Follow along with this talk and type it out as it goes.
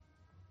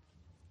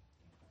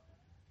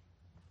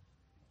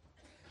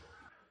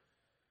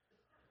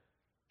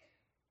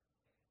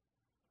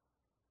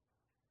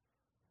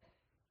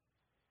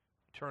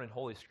turn in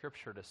Holy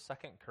Scripture to 2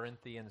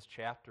 Corinthians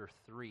chapter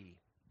 3.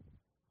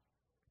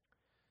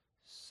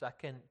 2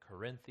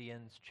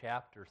 Corinthians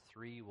chapter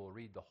 3, we'll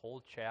read the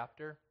whole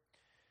chapter.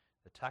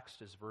 The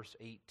text is verse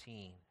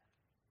 18.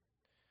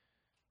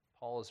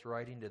 Paul is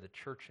writing to the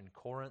church in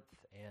Corinth,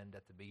 and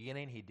at the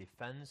beginning he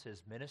defends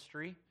his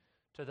ministry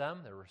to them.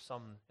 There were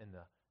some in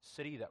the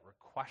city that were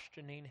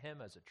questioning him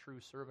as a true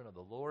servant of the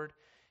Lord.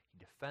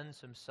 He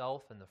defends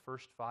himself in the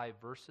first 5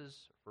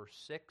 verses,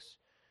 verse 6,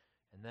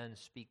 and then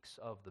speaks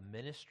of the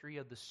ministry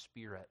of the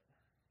Spirit.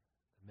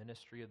 The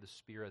ministry of the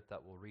Spirit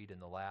that we'll read in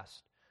the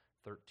last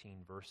 13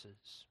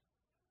 verses.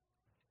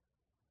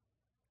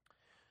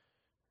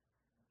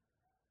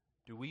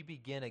 Do we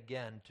begin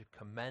again to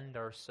commend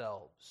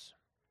ourselves?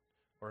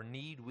 Or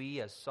need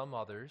we, as some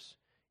others,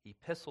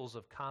 epistles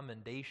of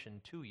commendation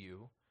to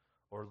you,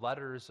 or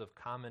letters of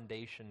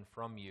commendation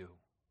from you?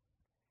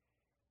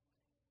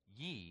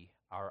 Ye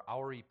are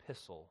our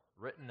epistle,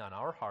 written on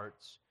our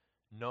hearts,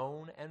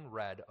 known and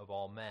read of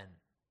all men.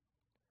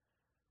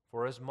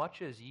 For as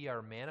much as ye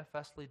are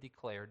manifestly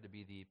declared to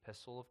be the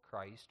epistle of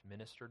Christ,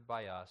 ministered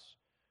by us,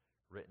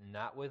 written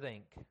not with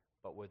ink,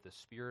 but with the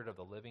Spirit of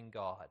the living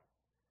God,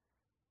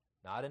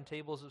 not in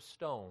tables of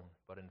stone,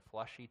 but in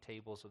fleshy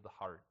tables of the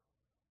heart.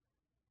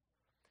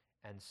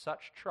 And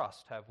such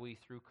trust have we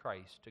through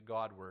Christ to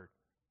Godward,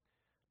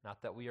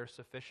 not that we are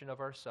sufficient of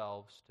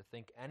ourselves to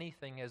think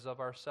anything as of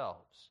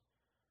ourselves,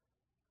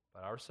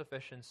 but our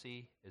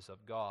sufficiency is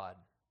of God,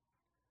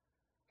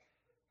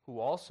 who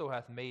also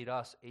hath made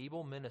us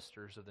able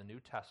ministers of the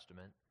New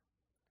Testament,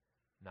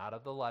 not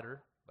of the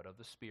letter, but of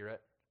the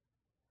Spirit.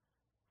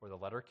 For the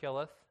letter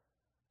killeth,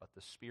 but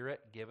the Spirit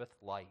giveth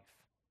life.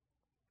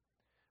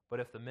 But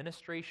if the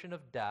ministration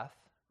of death,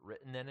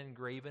 written and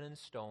engraven in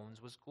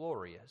stones, was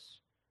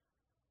glorious,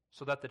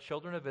 so that the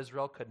children of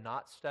Israel could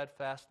not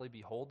steadfastly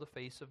behold the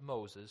face of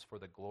Moses for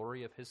the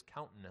glory of his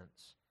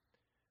countenance,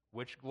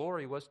 which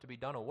glory was to be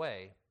done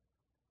away,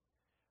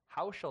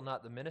 how shall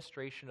not the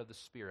ministration of the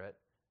Spirit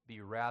be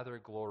rather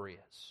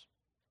glorious?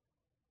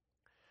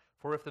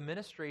 For if the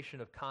ministration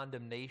of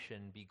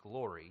condemnation be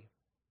glory,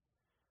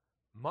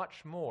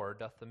 much more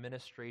doth the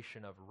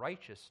ministration of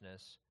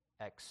righteousness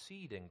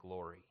exceed in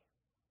glory.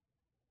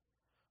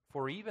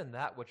 For even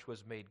that which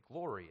was made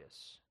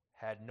glorious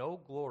had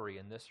no glory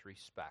in this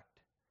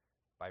respect,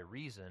 by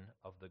reason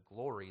of the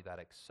glory that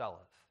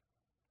excelleth.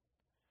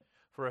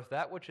 For if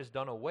that which is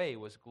done away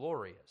was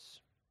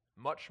glorious,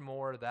 much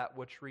more that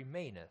which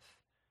remaineth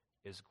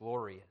is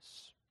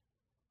glorious.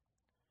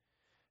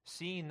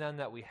 Seeing then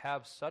that we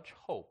have such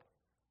hope,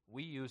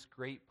 we use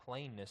great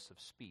plainness of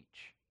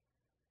speech,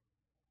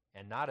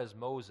 and not as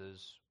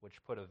Moses,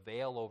 which put a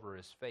veil over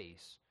his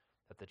face,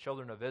 that the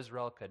children of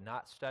Israel could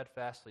not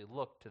steadfastly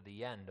look to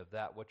the end of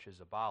that which is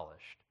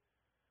abolished.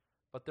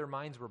 But their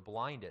minds were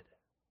blinded.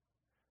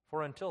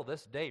 For until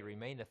this day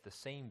remaineth the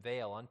same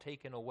veil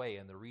untaken away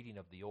in the reading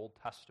of the Old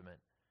Testament,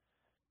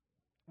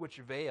 which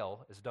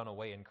veil is done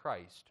away in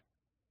Christ.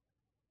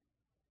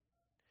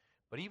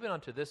 But even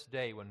unto this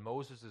day, when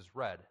Moses is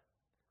read,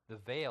 the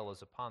veil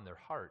is upon their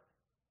heart.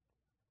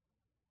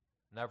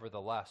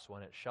 Nevertheless,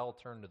 when it shall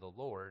turn to the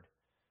Lord,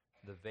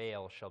 the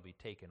veil shall be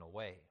taken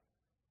away.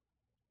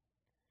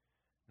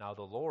 Now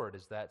the Lord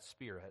is that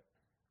Spirit,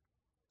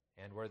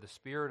 and where the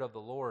Spirit of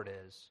the Lord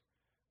is,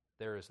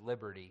 there is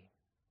liberty.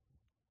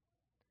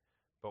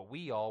 But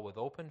we all, with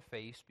open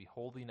face,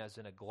 beholding as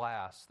in a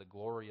glass the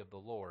glory of the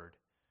Lord,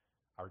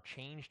 are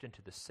changed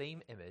into the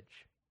same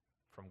image,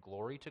 from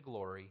glory to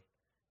glory,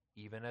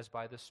 even as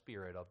by the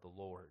Spirit of the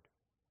Lord.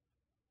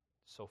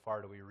 So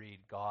far do we read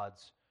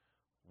God's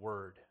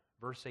Word.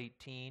 Verse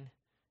 18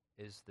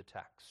 is the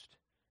text.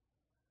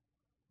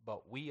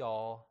 But we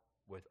all,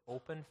 with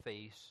open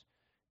face,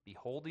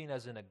 beholding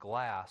as in a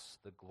glass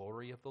the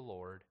glory of the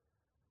Lord,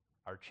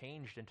 are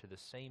changed into the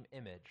same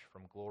image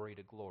from glory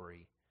to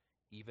glory,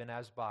 even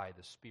as by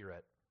the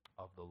Spirit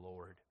of the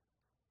Lord.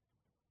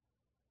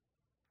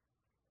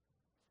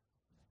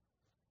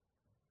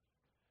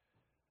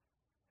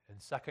 In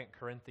 2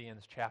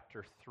 Corinthians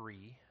chapter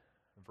 3,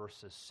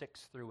 verses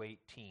 6 through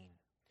 18,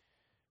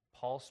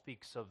 Paul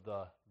speaks of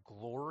the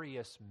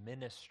glorious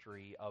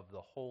ministry of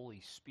the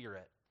Holy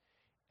Spirit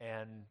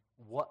and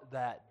what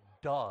that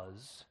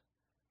does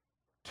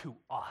to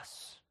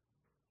us.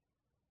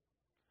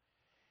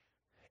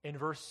 In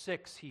verse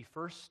 6, he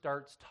first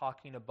starts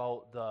talking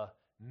about the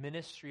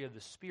ministry of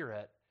the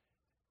Spirit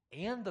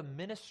and the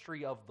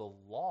ministry of the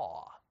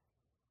law.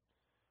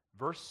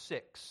 Verse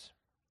 6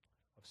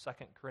 of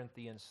 2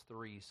 Corinthians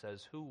 3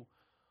 says, who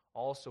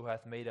also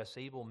hath made us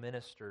able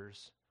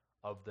ministers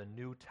of the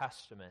New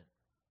Testament,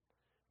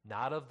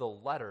 not of the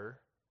letter,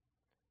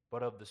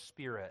 but of the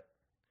Spirit.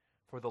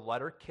 For the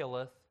letter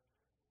killeth,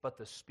 but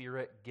the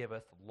Spirit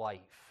giveth life.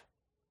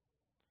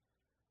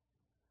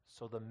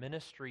 So the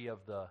ministry of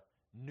the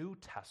New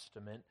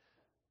Testament,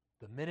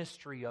 the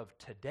ministry of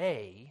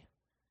today,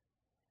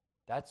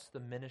 that's the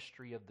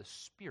ministry of the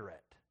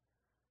Spirit.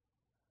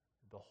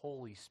 The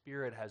Holy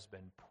Spirit has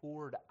been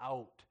poured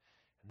out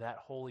And that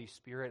Holy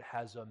Spirit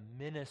has a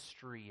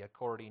ministry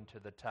according to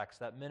the text.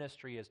 That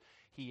ministry is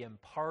He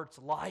imparts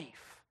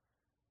life.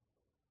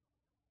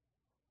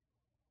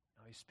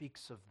 Now he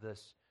speaks of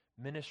this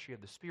ministry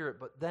of the Spirit,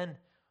 but then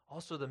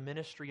also the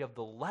ministry of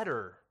the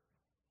letter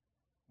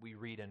we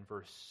read in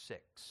verse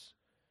 6.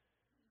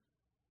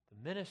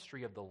 The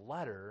ministry of the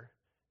letter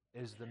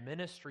is the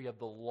ministry of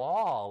the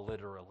law,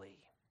 literally.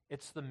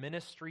 It's the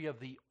ministry of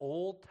the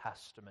Old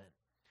Testament.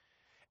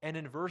 And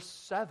in verse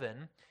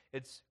 7,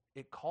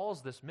 it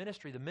calls this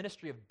ministry the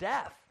ministry of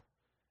death.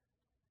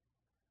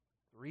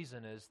 The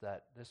reason is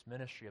that this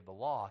ministry of the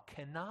law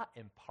cannot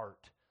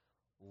impart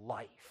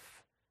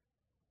life.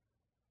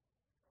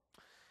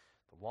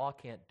 The law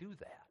can't do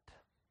that.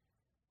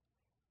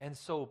 And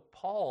so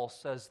Paul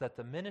says that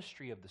the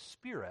ministry of the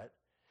Spirit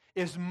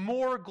is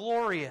more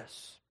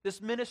glorious.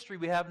 This ministry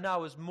we have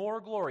now is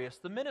more glorious.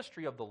 The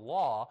ministry of the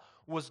law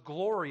was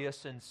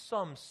glorious in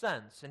some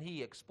sense, and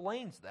he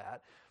explains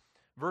that.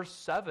 Verse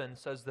 7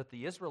 says that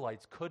the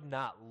Israelites could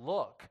not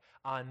look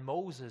on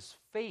Moses'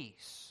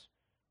 face.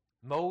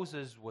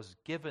 Moses was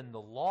given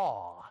the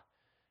law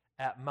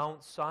at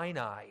Mount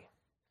Sinai.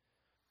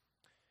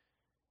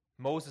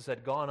 Moses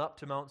had gone up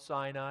to Mount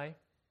Sinai,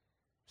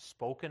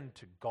 spoken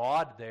to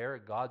God there.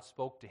 God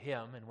spoke to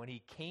him, and when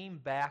he came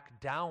back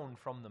down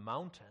from the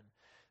mountain,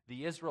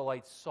 the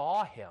Israelites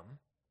saw him,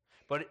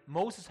 but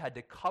Moses had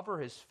to cover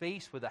his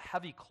face with a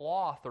heavy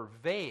cloth or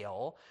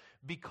veil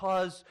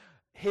because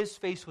his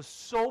face was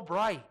so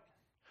bright.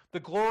 The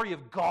glory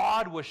of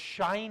God was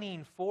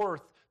shining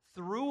forth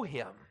through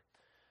him.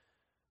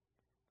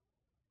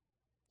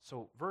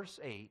 So verse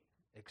 8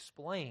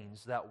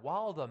 explains that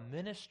while the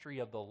ministry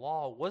of the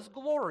law was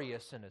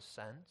glorious in a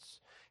sense,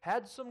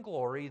 had some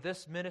glory,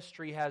 this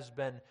ministry has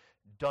been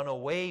done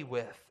away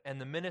with, and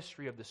the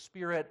ministry of the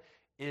Spirit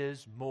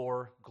is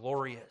more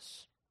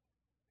glorious.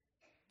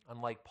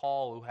 Unlike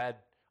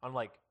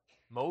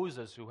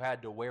Moses, who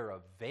had to wear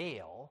a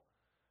veil,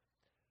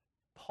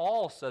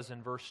 Paul says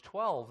in verse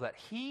 12 that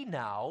he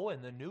now,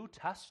 in the New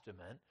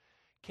Testament,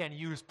 can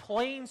use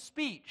plain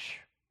speech.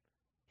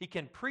 He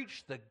can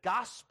preach the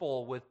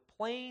gospel with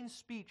plain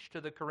speech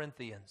to the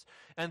Corinthians.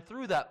 And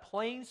through that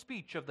plain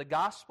speech of the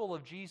gospel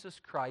of Jesus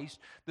Christ,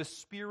 the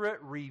Spirit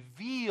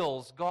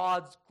reveals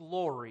God's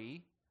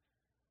glory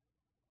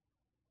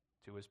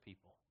to His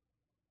people.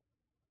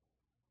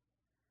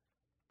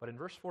 But in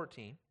verse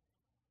 14,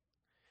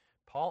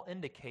 Paul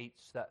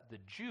indicates that the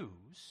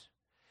Jews,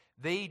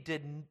 they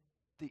do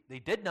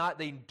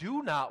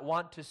not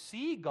want to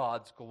see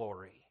God's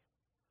glory.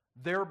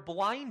 They're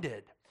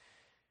blinded.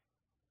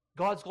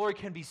 God's glory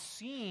can be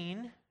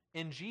seen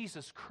in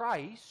Jesus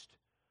Christ,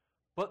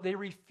 but they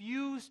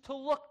refuse to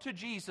look to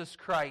Jesus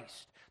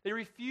Christ. They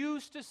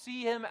refuse to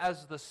see Him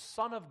as the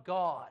Son of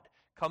God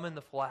come in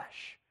the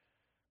flesh.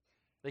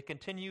 They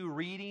continue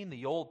reading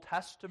the Old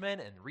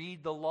Testament and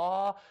read the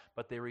law,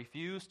 but they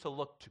refuse to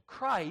look to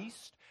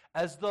Christ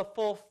as the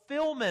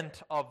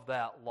fulfillment of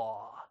that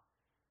law.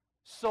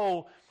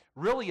 So,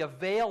 really, a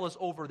veil is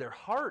over their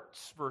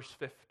hearts, verse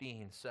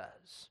 15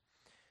 says.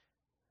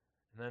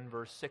 And then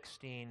verse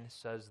 16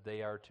 says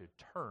they are to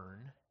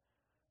turn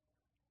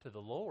to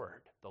the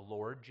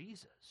Lord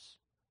Jesus.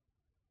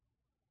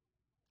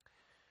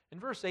 In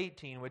verse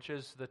 18, which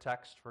is the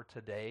text for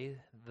today,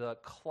 the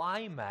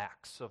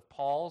climax of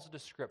Paul's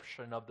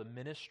description of the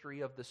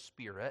ministry of the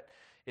Spirit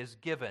is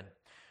given.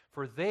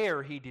 For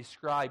there he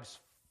describes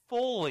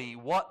fully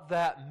what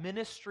that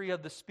ministry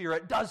of the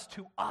Spirit does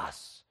to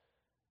us.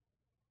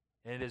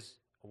 And it is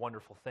a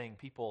wonderful thing.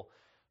 People,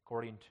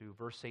 according to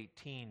verse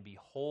 18,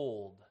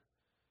 behold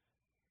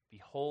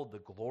the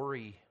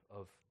glory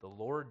of the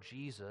Lord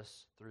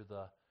Jesus through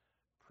the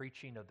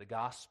preaching of the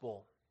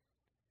gospel.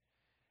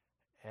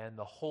 And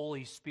the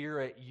Holy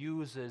Spirit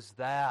uses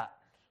that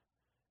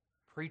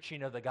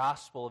preaching of the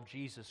gospel of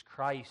Jesus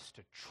Christ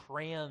to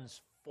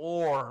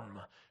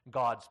transform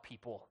God's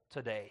people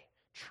today.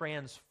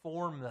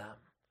 Transform them.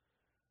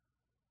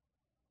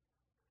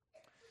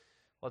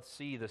 Let's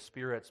see the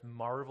Spirit's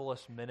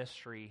marvelous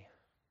ministry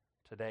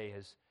today,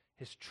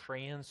 His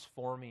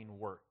transforming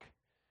work.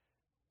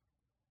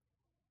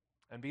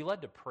 And be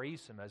led to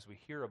praise Him as we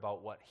hear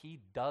about what He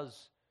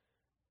does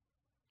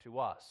to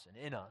us and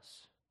in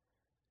us.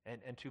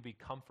 And to be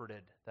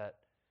comforted that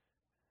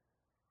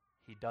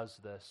He does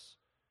this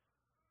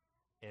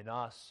in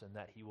us and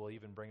that He will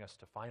even bring us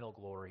to final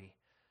glory,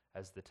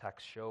 as the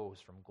text shows,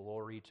 from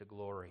glory to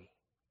glory.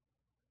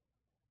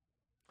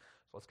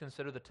 So let's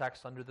consider the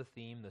text under the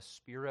theme, the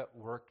Spirit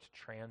worked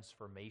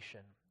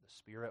transformation. The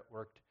Spirit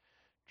worked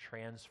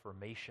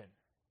transformation.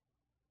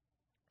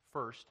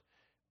 First,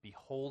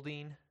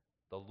 beholding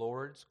the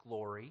Lord's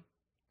glory.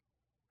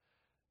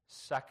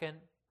 Second,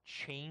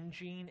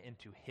 changing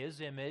into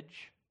His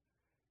image.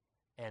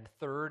 And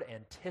third,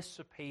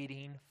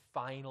 anticipating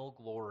final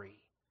glory.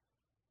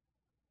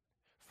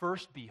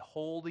 First,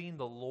 beholding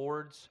the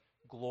Lord's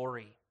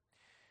glory.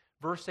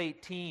 Verse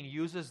 18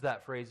 uses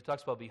that phrase. It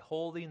talks about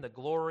beholding the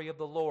glory of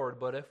the Lord.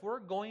 But if we're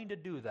going to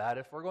do that,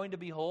 if we're going to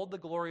behold the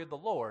glory of the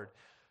Lord,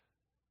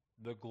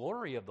 the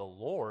glory of the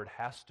Lord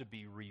has to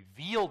be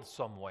revealed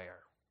somewhere.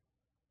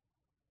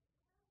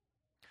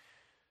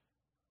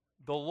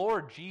 The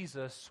Lord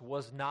Jesus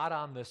was not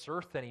on this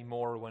earth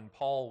anymore when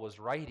Paul was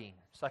writing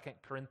 2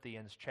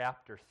 Corinthians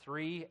chapter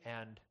 3,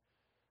 and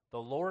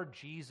the Lord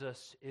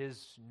Jesus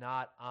is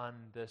not on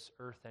this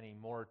earth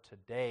anymore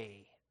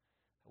today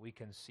that we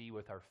can see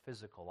with our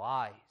physical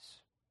eyes.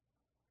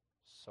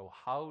 So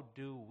how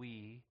do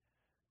we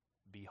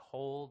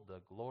behold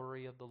the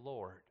glory of the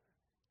Lord?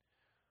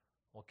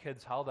 Well,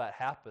 kids, how that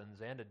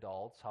happens, and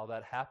adults, how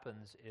that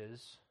happens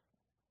is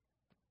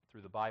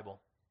through the Bible.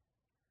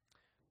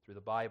 Through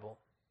the Bible.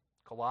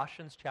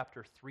 Colossians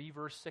chapter 3,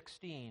 verse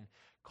 16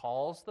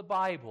 calls the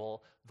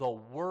Bible the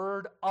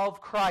Word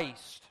of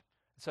Christ.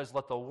 It says,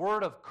 let the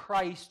Word of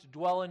Christ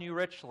dwell in you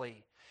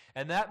richly.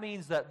 And that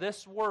means that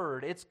this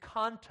Word, its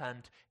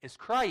content, is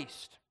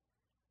Christ.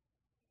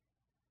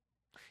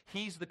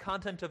 He's the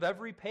content of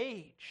every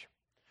page.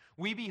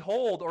 We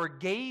behold or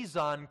gaze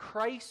on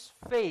Christ's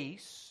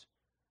face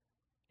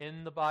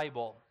in the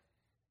Bible.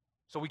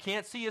 So we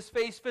can't see His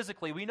face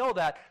physically, we know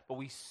that, but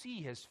we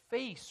see His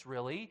face,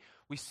 really.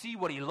 We see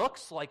what He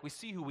looks like, we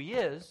see who He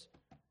is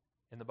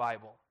in the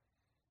Bible.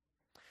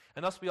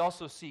 And thus we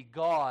also see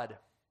God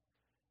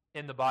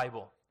in the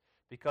Bible,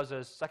 because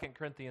as 2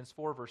 Corinthians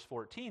 4 verse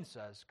 14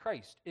 says,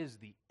 Christ is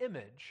the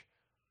image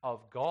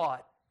of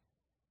God.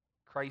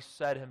 Christ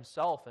said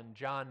Himself in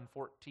John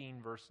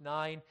 14 verse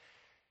 9,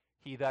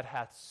 he that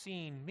hath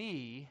seen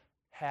me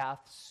hath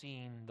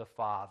seen the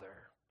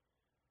Father.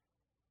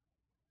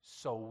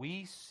 So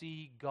we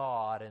see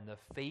God in the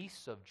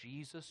face of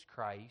Jesus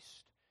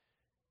Christ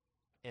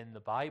in the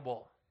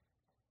Bible.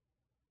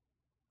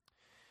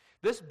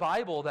 This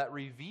Bible that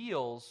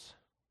reveals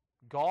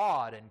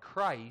God and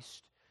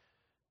Christ,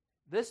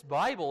 this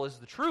Bible is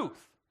the truth.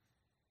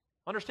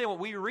 Understand, what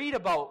we read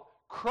about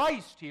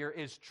Christ here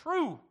is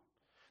true.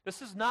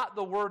 This is not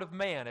the word of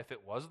man. If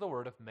it was the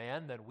word of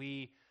man, then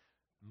we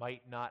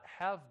might not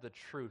have the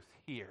truth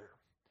here.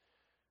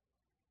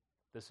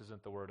 This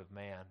isn't the word of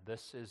man.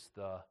 This is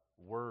the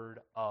word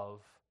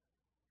of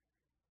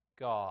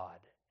God,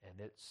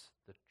 and it's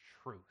the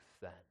truth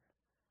then.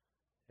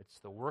 It's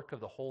the work of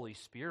the Holy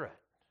Spirit.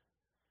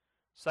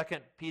 2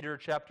 Peter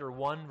chapter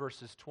 1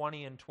 verses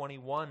 20 and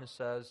 21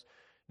 says,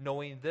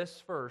 knowing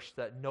this first,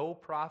 that no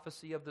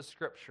prophecy of the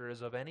Scripture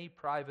is of any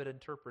private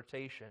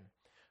interpretation.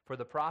 For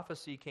the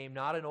prophecy came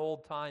not in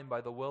old time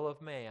by the will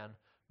of man,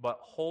 but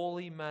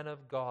holy men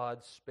of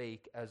God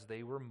spake as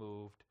they were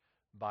moved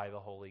by the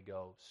Holy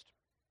Ghost.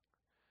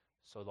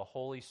 So the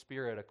Holy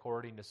Spirit,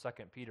 according to 2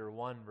 Peter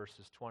 1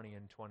 verses 20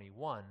 and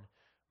 21,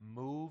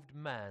 moved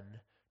men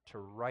to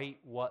write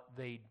what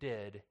they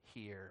did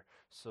here,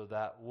 so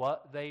that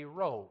what they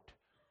wrote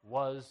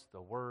was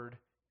the Word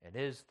and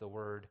is the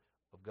Word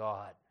of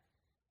God.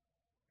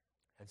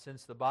 And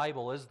since the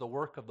Bible is the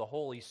work of the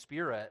Holy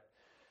Spirit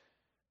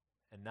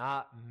and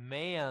not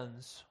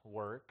man's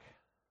work,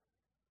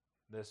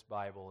 this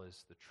Bible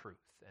is the truth,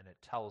 and it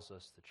tells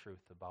us the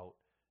truth about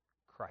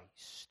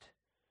Christ.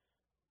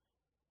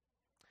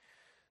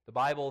 The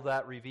Bible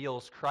that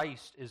reveals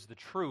Christ is the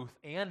truth,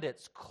 and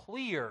it's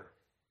clear.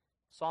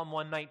 Psalm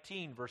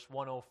 119, verse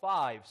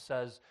 105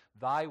 says,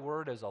 thy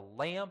word is a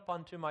lamp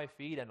unto my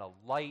feet and a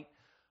light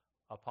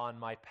upon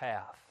my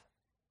path.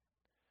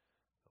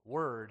 The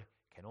word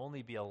can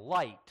only be a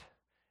light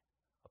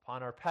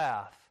upon our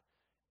path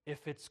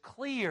if it's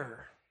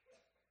clear.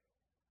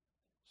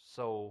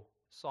 So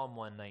Psalm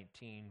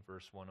 119,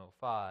 verse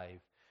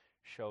 105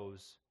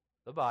 shows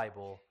the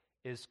Bible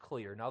is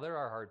clear. Now there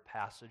are hard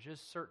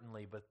passages,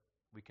 certainly, but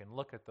we can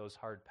look at those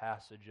hard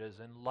passages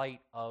in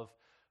light of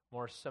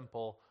more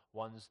simple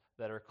ones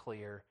that are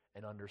clear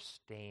and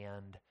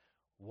understand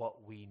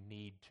what we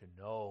need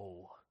to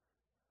know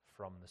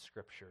from the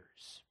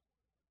Scriptures.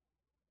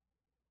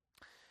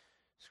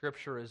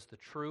 Scripture is the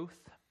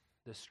truth.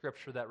 The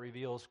Scripture that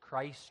reveals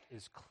Christ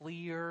is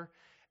clear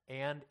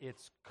and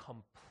it's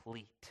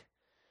complete.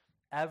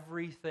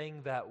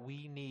 Everything that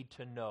we need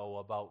to know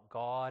about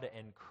God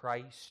and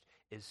Christ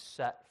is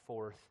set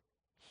forth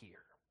here.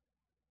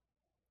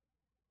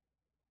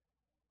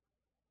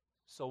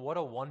 So what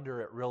a wonder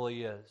it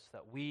really is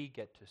that we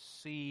get to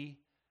see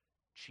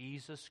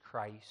Jesus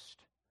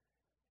Christ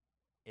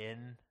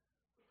in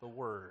the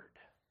Word,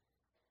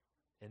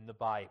 in the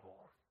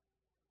Bible.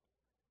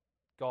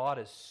 God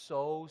is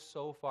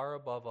so far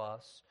above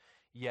us,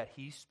 yet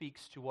He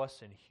speaks to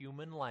us in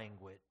human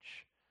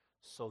language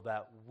so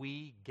that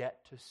we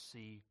get to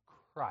see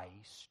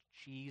Christ,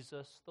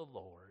 Jesus the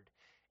Lord,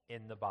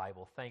 in the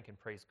Bible. Thank and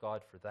praise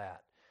God for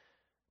that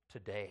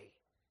today.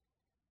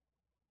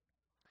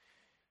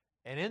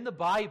 And in the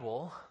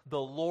Bible,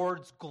 the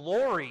Lord's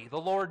glory, the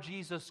Lord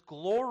Jesus'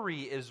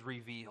 glory is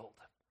revealed.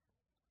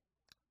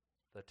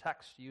 The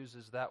text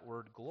uses that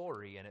word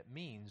glory, and it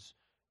means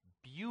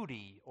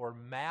beauty or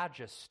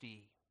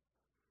majesty.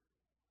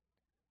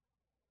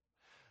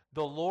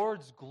 The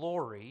Lord's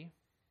glory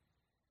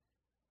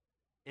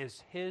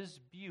is His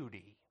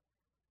beauty.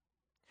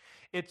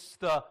 It's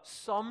the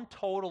sum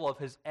total of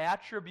His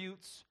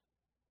attributes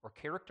or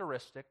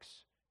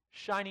characteristics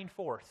shining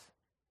forth.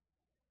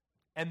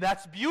 And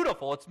that's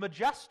beautiful. It's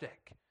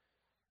majestic.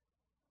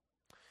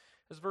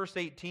 As verse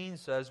 18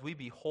 says, we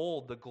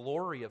behold the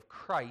glory of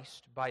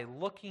Christ by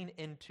looking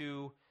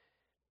into,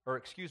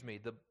 to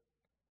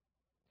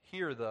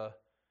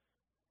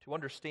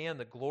understand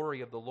the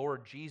glory of the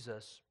Lord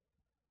Jesus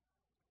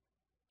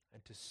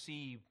and to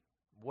see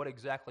what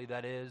exactly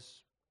that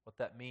is, what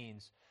that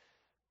means.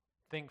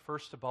 Think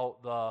first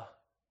about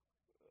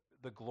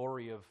the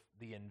glory of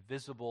the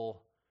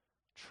invisible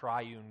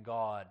triune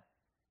God.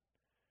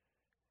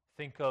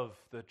 Think of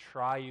the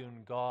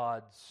triune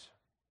God's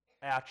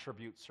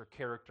attributes or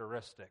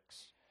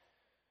characteristics.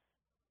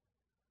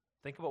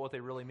 Think about what they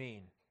really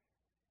mean.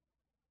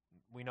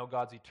 We know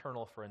God's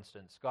eternal, for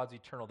instance. God's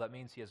eternal. That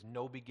means He has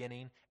no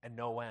beginning and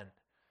no end.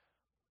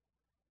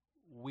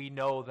 We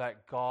know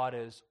that God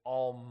is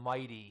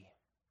almighty,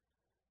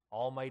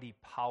 almighty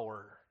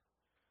power.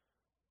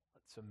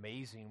 It's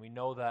amazing. We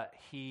know that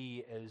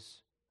He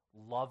is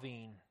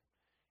loving.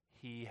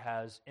 He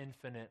has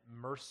infinite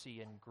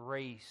mercy and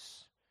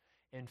grace,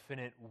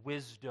 infinite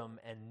wisdom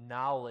and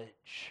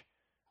knowledge.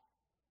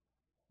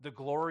 The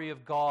glory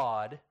of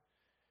God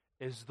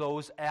is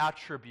those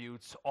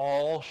attributes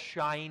all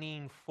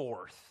shining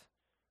forth.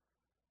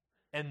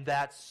 And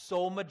that's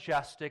so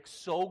majestic,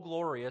 so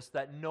glorious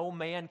that no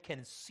man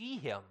can see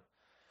Him.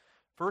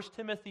 1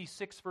 Timothy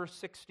 6 verse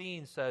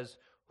 16 says,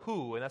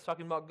 who, and that's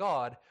talking about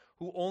God,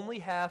 who only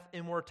hath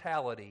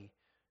immortality,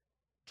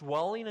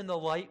 dwelling in the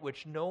light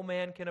which no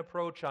man can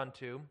approach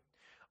unto,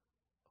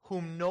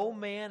 whom no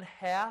man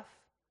hath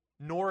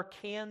nor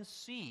can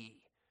see,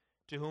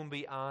 to whom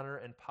be honor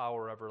and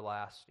power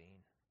everlasting.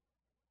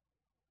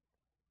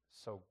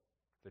 So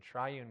the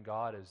triune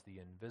God is the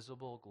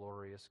invisible,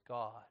 glorious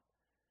God.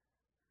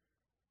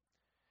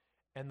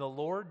 And the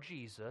Lord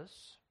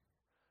Jesus,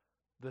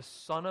 the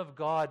Son of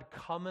God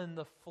come in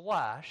the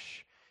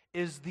flesh,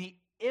 is the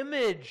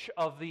image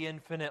of the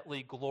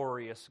infinitely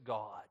glorious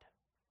God.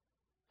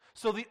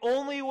 So the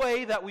only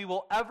way that we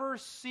will ever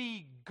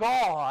see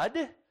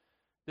God,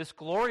 this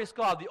glorious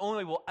God, the only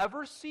way we'll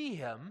ever see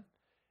Him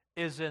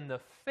is in the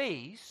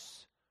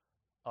face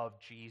of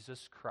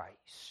Jesus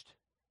Christ,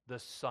 the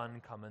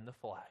Son come in the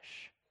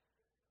flesh.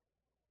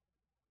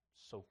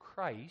 So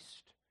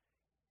Christ,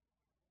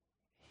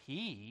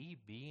 He,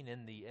 being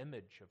in the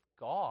image of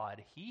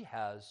God, He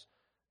has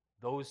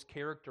those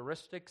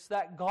characteristics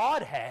that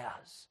God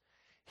has.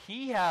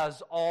 He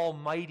has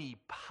almighty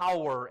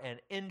power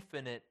and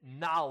infinite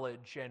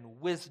knowledge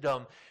and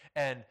wisdom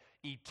and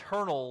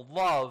eternal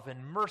love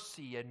and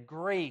mercy and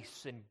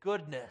grace and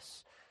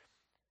goodness.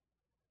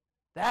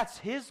 That's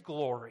His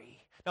glory.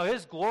 Now,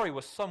 His glory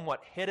was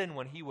somewhat hidden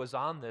when He was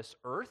on this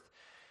earth,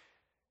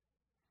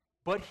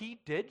 but He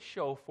did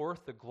show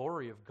forth the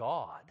glory of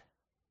God.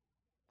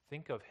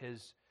 Think of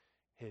His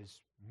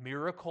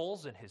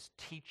miracles and His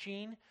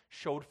teaching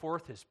showed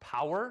forth His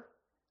power.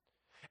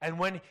 And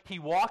when He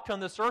walked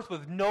on this earth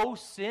with no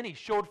sin, He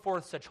showed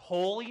forth such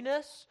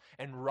holiness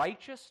and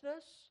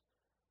righteousness.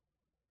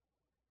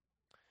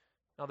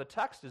 Now, the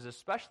text is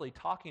especially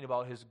talking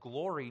about His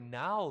glory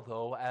now,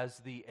 though, as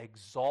the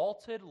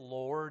exalted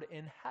Lord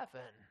in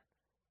heaven.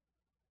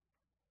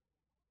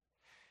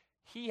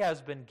 He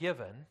has been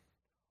given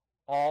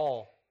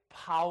all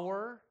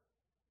power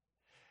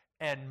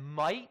and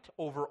might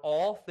over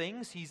all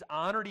things. He's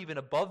honored even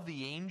above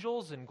the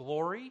angels in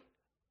glory.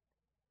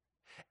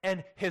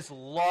 And His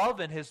love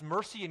and His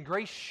mercy and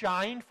grace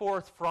shine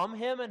forth from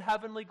Him in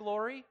heavenly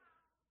glory.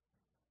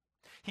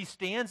 He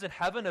stands in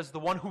heaven as the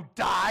one who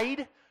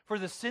died for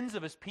the sins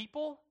of His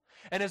people,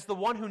 and as the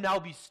one who now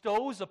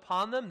bestows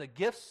upon them the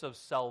gifts of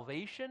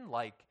salvation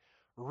like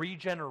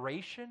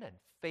regeneration and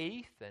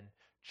faith and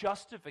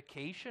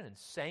justification and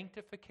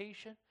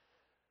sanctification.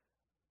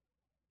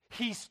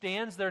 He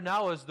stands there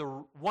now as the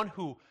one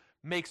who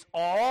makes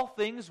all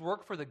things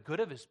work for the good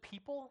of His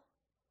people.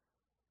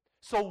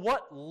 So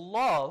what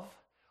love,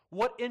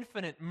 what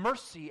infinite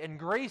mercy and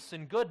grace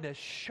and goodness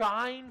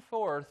shine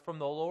forth from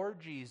the Lord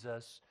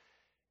Jesus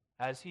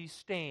as He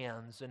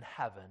stands in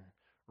heaven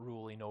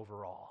ruling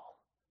over all.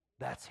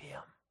 That's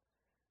Him.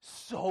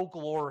 So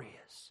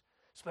glorious,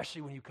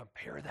 especially when you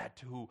compare that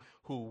to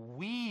who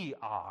we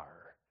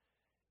are.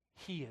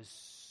 He is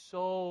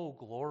so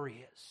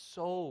glorious,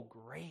 so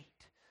great.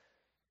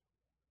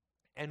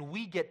 And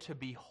we get to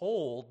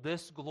behold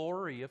this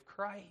glory of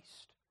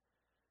Christ.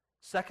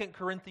 2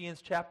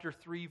 Corinthians chapter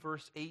 3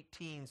 verse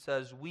 18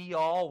 says, we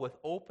all with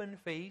open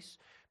face,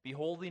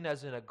 beholding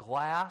as in a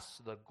glass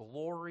the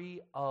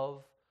glory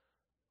of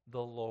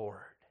the Lord.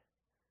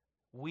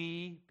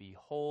 We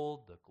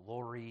behold the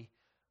glory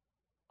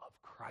of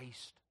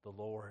Christ the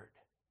Lord.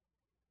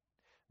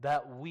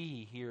 That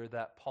we here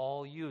that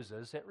Paul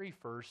uses, it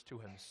refers to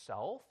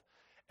himself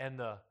and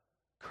the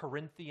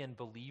Corinthian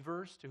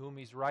believers to whom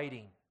he's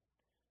writing.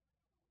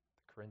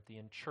 The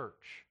Corinthian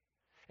church.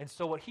 And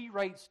so what he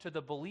writes to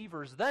the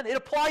believers then, it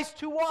applies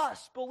to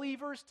us,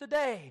 believers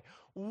today.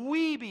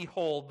 We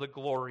behold the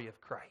glory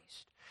of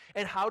Christ.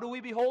 And how do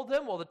we behold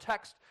Him? Well, the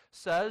text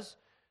says,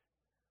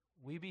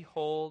 we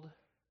behold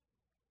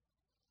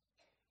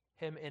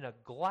him in a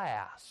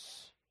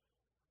glass.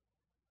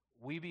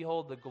 We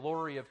behold the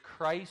glory of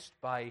Christ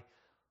by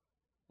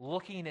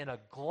looking in a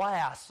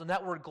glass. And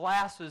that word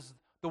glass is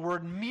the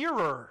word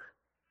mirror.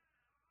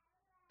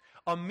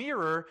 A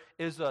mirror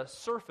is a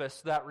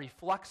surface that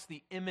reflects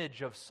the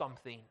image of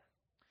something.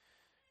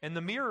 And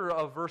the mirror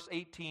of verse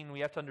 18, we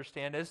have to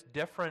understand, is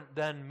different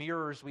than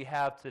mirrors we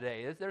have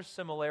today. There's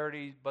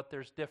similarities, but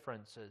there's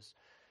differences.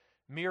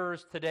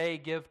 Mirrors today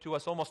give to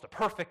us almost a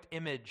perfect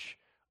image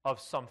of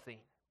something.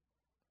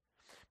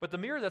 But the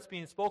mirror that's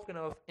being spoken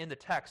of in the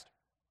text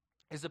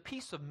is a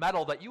piece of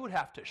metal that you would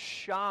have to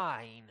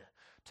shine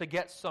to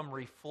get some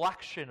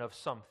reflection of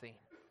something.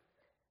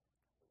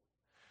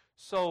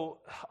 So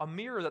a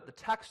mirror that the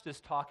text is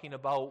talking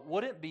about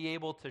wouldn't be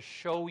able to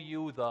show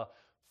you the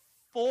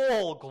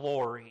full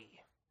glory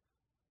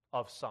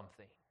of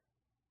something.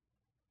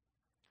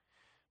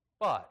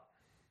 But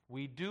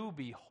we do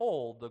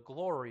behold the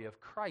glory of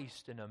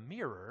Christ in a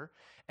mirror,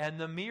 and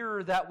the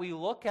mirror that we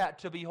look at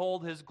to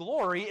behold His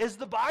glory is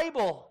the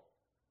Bible.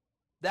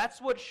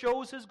 That's what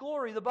shows His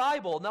glory, the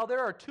Bible. Now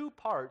there are two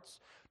parts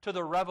to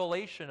the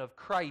revelation of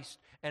Christ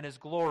and His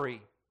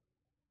glory.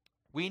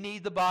 We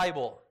need the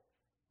Bible.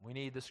 We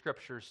need the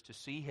Scriptures to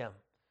see Him.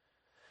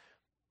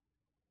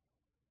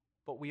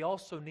 But we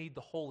also need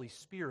the Holy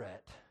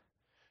Spirit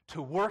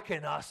to work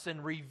in us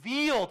and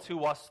reveal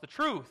to us the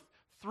truth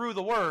through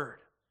the Word.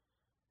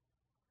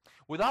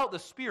 Without the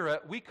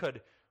Spirit, we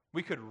could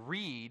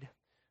read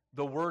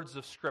the words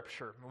of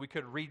Scripture. We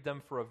could read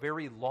them for a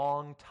very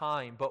long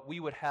time, but we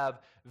would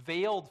have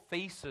veiled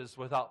faces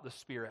without the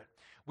Spirit.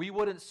 We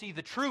wouldn't see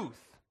the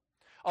truth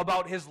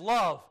about His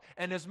love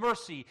and His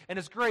mercy and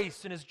His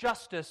grace and His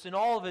justice and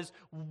all of His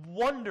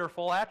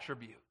wonderful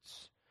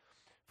attributes.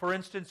 For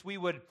instance, we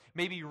would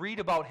maybe read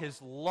about His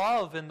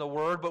love in the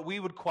Word, but we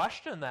would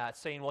question that,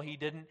 saying, well, He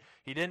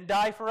didn't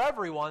die for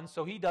everyone,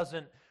 so He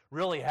doesn't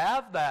really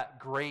have that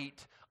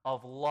great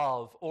of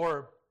love.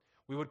 Or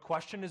we would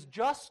question His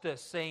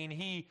justice, saying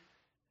He,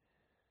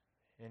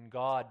 and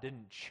God,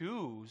 didn't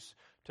choose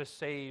to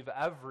save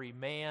every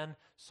man,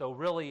 so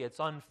really it's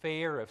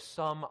unfair if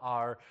some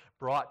are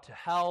brought to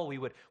hell. We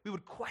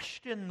would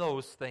question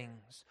those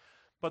things.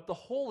 But the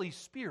Holy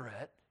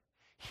Spirit,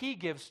 He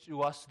gives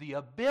to us the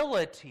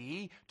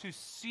ability to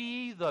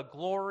see the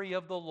glory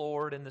of the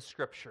Lord in the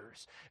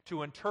Scriptures,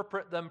 to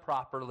interpret them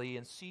properly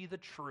and see the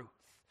truth,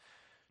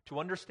 to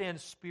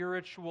understand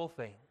spiritual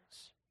things.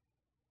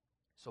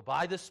 So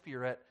by the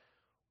Spirit,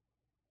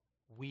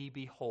 we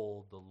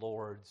behold the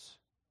Lord's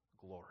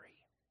glory.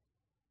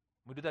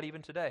 We do that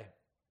even today.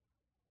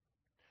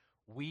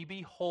 We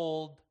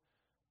behold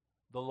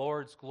the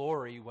Lord's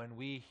glory when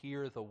we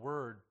hear the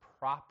Word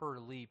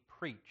properly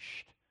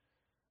preached.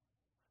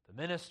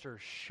 The minister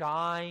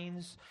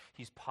shines.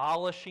 He's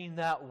polishing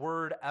that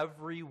Word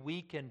every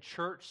week in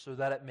church so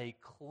that it may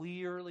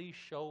clearly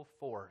show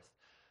forth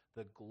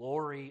the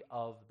glory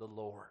of the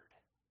Lord.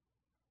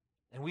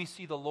 And we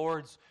see the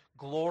Lord's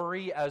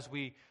glory as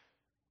we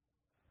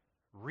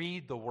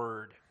read the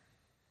Word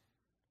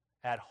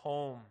at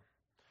home,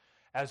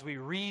 as we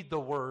read the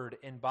Word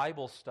in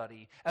Bible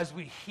study, as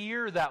we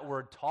hear that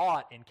Word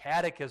taught in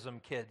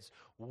catechism, kids.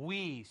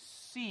 We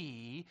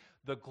see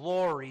the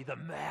glory, the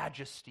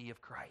majesty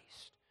of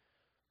Christ.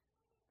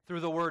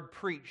 Through the Word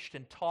preached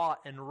and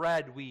taught and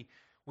read, we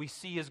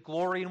see His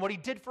glory and what He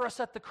did for us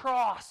at the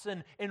cross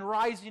and in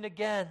rising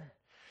again.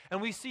 And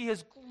we see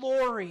His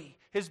glory,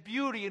 His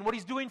beauty, and what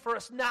He's doing for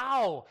us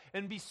now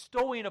and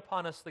bestowing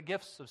upon us the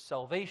gifts of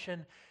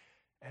salvation.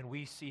 And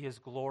we see His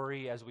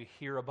glory as we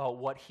hear about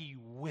what He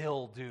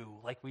will do,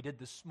 like we did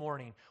this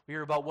morning. We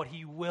hear about what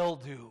He will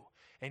do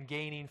and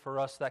gaining for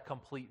us that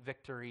complete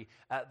victory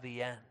at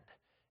the end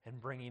and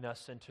bringing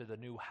us into the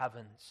new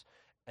heavens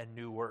and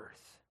new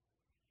earth.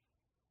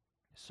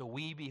 So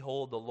we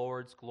behold the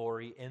Lord's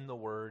glory in the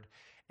Word,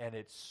 and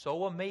it's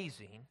so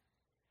amazing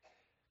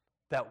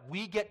that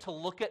we get to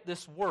look at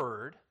this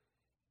Word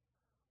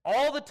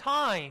all the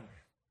time.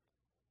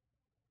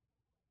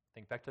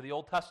 Think back to the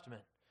Old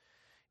Testament.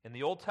 In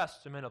the Old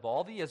Testament, of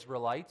all the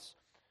Israelites,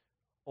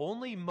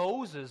 only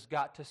Moses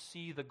got to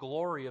see the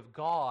glory of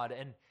God,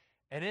 and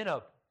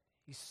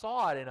he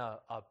saw it in a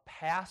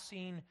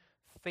passing,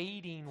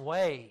 fading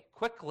way,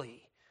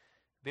 quickly,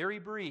 very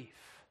brief.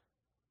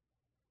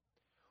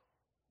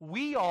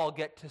 We all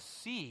get to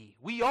see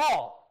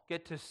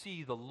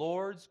the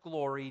Lord's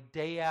glory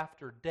day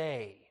after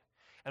day.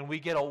 And we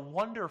get a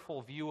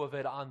wonderful view of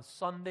it on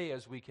Sunday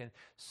as we can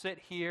sit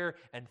here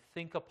and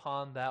think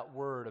upon that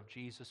word of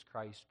Jesus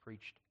Christ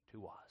preached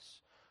to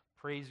us.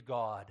 Praise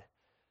God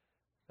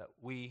that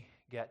we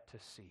get to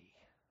see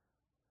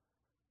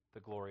the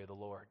glory of the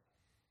Lord.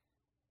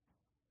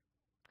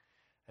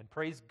 And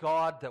praise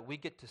God that we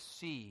get to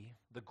see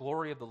the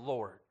glory of the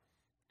Lord,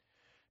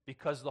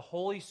 because the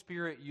Holy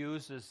Spirit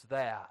uses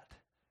that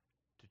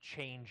to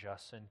change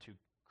us into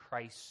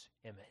Christ's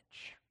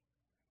image,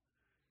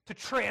 to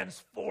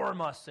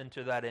transform us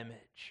into that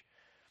image.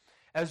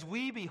 As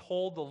we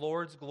behold the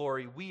Lord's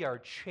glory, we are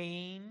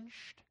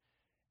changed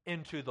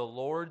into the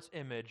Lord's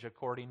image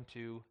according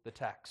to the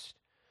text.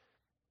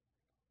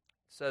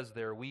 says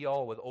there, we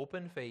all with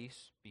open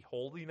face,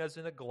 beholding as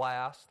in a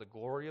glass the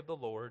glory of the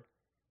Lord,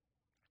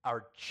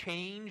 are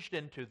changed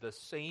into the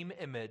same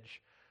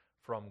image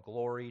from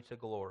glory to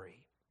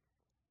glory.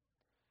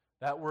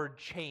 That word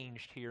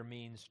changed here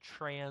means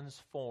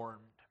transformed.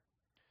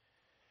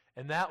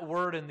 And that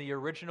word in the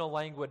original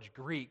language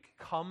Greek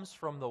comes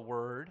from the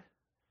word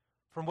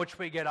from which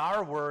we get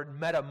our word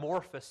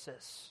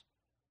metamorphosis.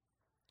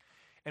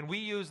 And we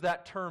use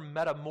that term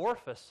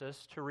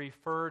metamorphosis to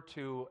refer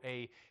to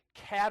a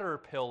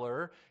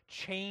caterpillar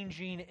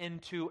changing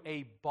into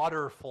a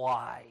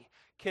butterfly.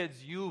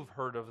 Kids, you've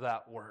heard of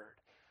that word.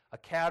 A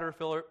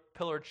caterpillar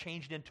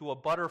changed into a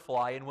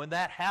butterfly, and when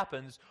that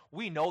happens,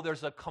 we know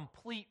there's a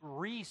complete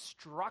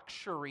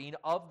restructuring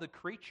of the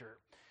creature.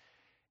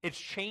 It's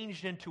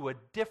changed into a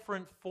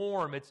different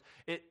form.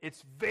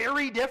 It's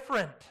very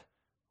different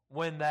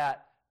when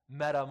that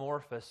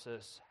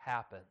metamorphosis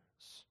happens.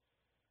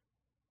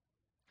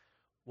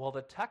 Well,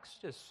 the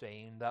text is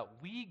saying that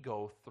we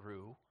go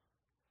through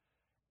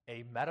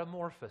a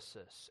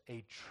metamorphosis,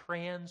 a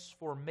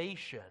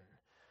transformation,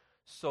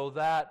 so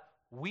that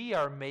we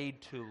are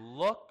made to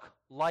look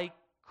like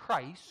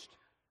Christ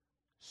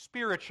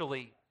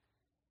spiritually.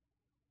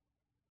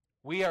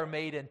 We are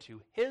made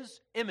into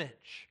His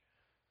image.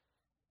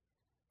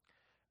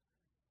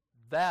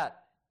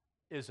 That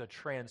is a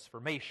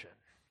transformation,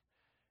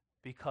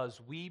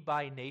 because we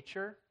by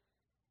nature,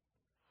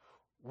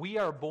 we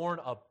are born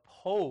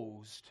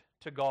opposed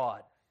to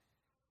God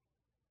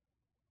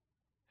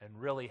and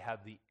really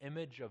have the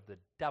image of the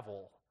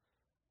devil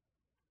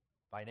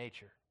by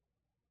nature.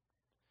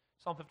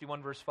 Psalm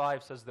 51 verse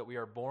 5 says that we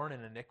are born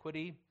in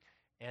iniquity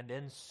and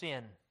in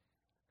sin.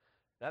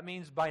 That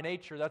means by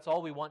nature, that's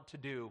all we want to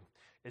do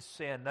is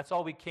sin. That's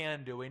all we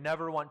can do. We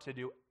never want to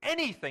do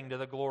anything to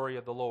the glory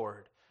of the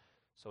Lord.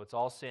 So it's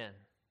all sin.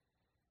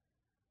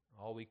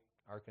 All we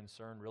are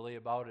concerned really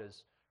about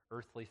is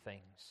earthly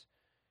things,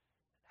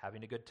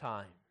 having a good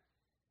time.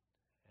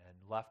 And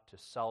left to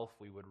self,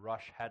 we would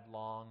rush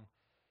headlong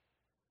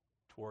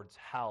towards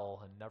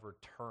hell and never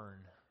turn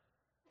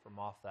from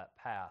off that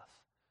path.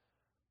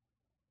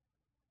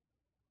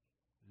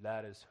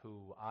 That is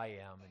who I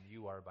am and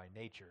you are by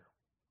nature.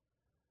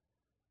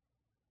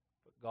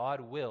 But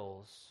God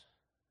wills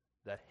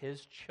that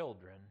His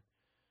children,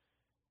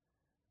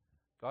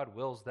 God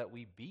wills that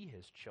we be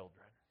His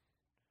children.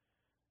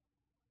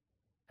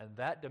 And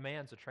that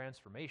demands a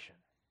transformation.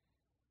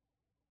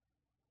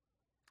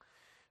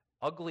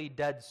 Ugly,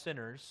 dead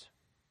sinners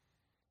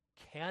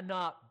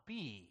cannot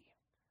be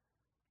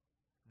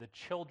the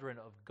children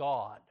of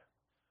God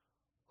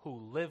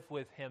who live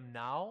with Him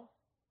now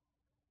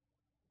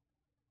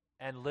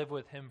and live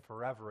with Him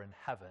forever in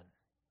heaven.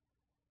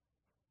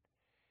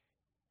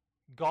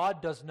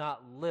 God does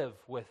not live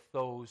with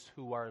those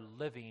who are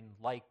living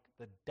like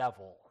the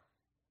devil.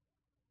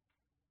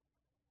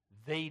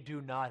 They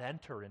do not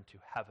enter into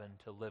heaven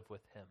to live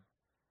with Him.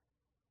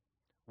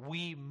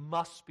 We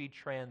must be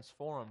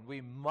transformed.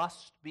 We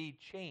must be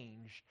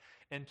changed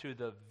into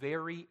the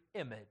very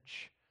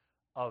image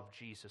of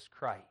Jesus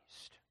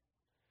Christ.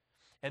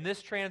 And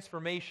this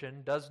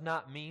transformation does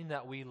not mean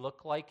that we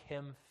look like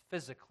Him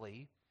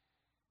physically,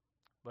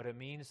 but it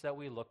means that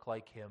we look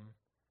like Him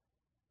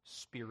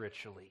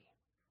spiritually.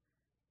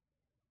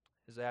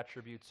 His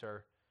attributes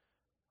are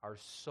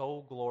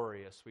so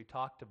glorious. We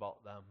talked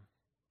about them.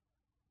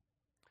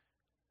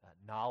 That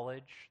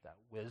knowledge, that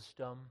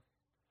wisdom,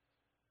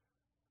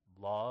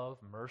 love,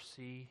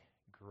 mercy,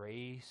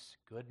 grace,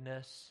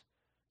 goodness.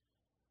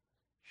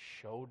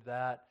 Showed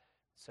that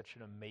in such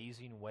an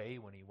amazing way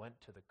when He went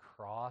to the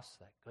cross,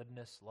 that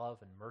goodness, love,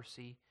 and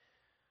mercy.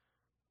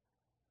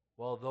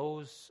 Well,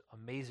 those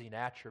amazing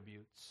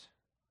attributes,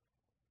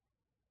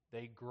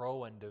 they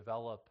grow and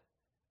develop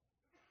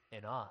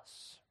in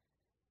us.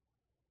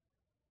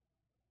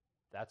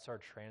 That's our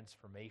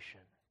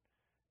transformation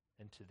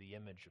into the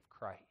image of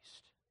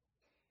Christ.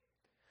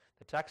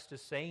 The text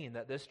is saying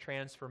that this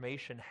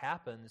transformation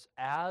happens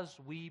as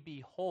we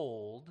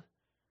behold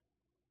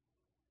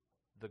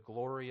the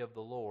glory of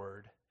the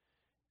Lord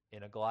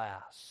in a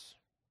glass.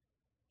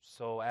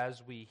 So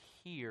as we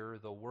hear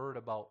the word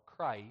about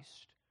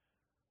Christ,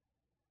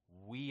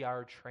 we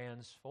are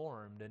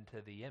transformed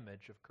into the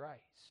image of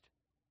Christ.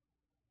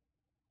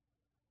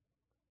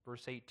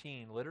 Verse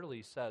 18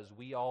 literally says,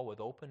 we all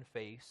with open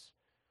face,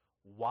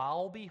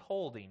 while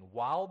beholding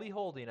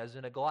as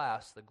in a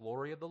glass the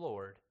glory of the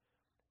Lord,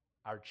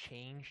 are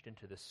changed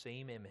into the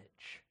same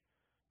image.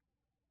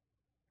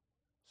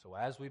 So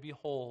as we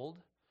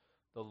behold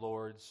the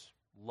Lord's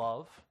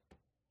love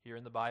here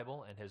in the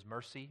Bible, and His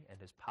mercy and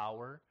His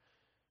power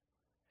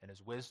and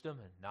His wisdom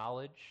and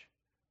knowledge,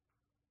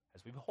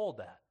 as we behold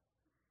that,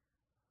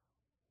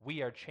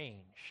 we are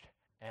changed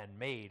and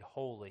made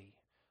holy.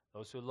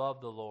 Those who love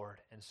the Lord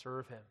and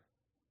serve Him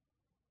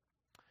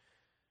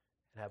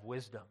and have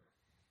wisdom.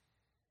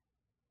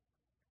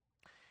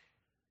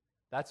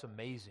 That's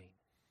amazing.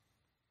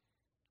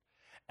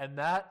 And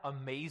that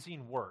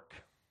amazing work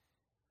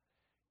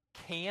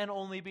can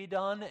only be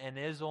done and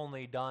is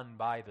only done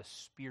by the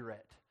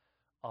Spirit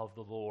of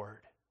the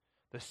Lord.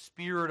 The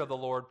Spirit of the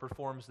Lord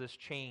performs this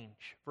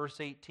change. Verse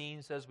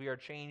 18 says, we are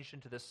changed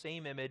into the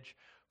same image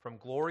from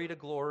glory to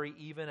glory,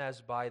 even as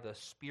by the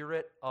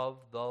Spirit of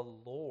the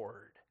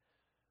Lord.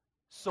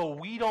 So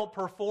we don't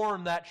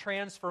perform that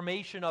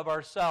transformation of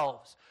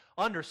ourselves.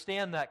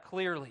 Understand that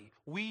clearly.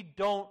 We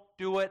don't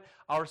do it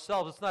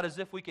ourselves. It's not as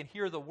if we can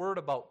hear the word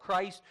about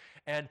Christ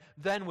and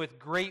then with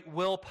great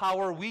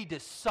willpower we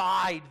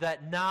decide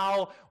that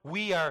now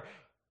we are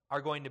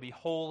going to be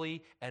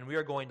holy and we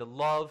are going to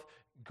love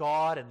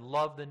God and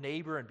love the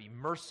neighbor and be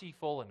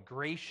merciful and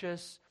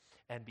gracious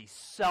and be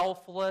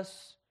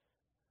selfless.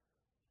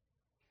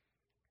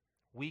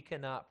 We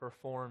cannot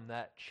perform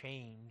that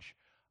change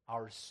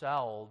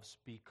ourselves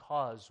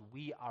because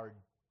we are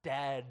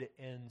dead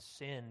in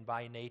sin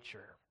by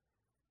nature.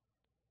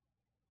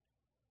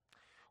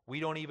 We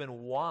don't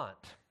even want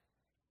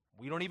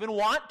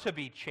to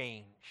be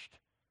changed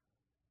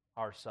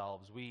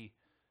ourselves. We,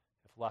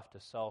 if left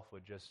to self,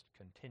 would just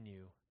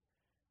continue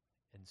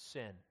in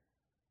sin.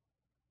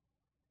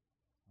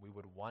 We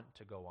would want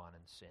to go on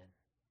in sin.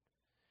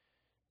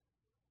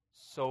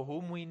 So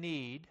whom we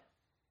need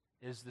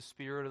is the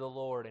Spirit of the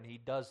Lord, and He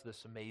does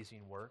this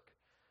amazing work.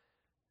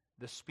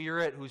 The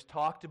Spirit who's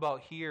talked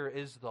about here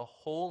is the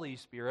Holy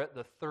Spirit,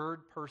 the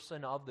third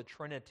person of the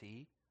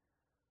Trinity.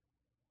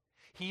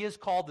 He is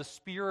called the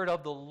Spirit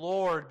of the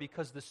Lord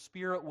because the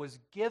Spirit was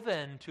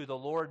given to the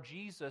Lord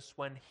Jesus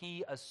when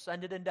He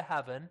ascended into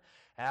heaven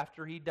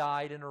after He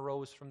died and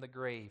arose from the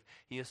grave.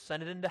 He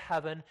ascended into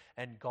heaven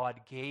and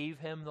God gave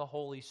Him the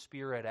Holy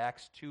Spirit,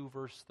 Acts 2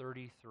 verse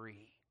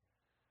 33.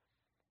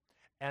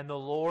 And the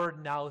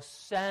Lord now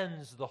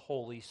sends the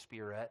Holy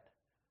Spirit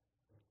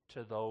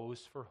to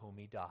those for whom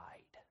He died,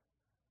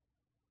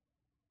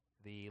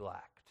 the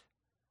elect.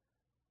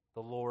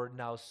 The Lord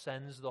now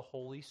sends the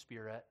Holy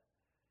Spirit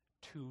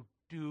to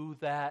do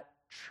that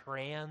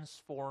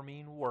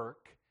transforming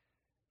work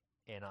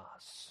in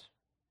us.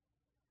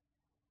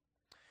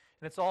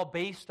 And it's all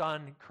based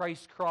on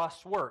Christ's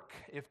cross work.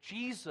 If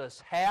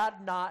Jesus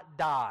had not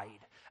died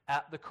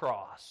at the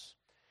cross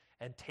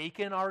and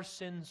taken our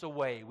sins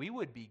away, we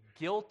would be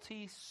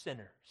guilty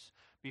sinners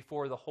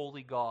before the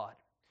holy God.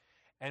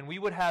 And we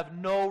would have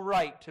no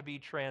right to be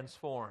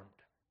transformed.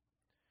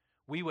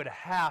 We would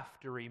have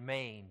to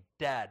remain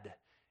dead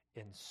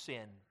in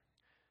sin.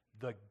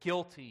 The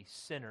guilty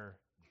sinner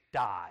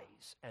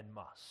dies and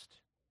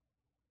must.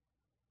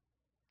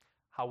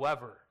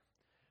 However,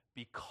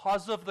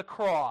 because of the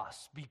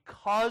cross,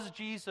 because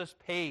Jesus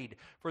paid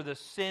for the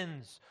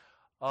sins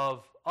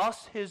of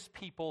us, His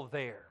people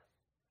there,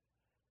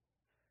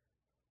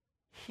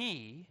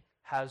 He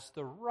has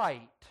the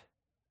right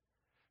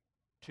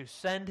to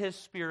send His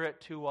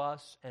Spirit to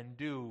us and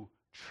do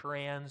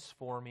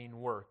transforming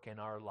work in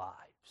our lives.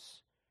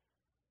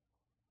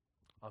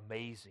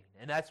 Amazing.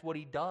 And that's what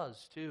He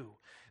does too.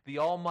 The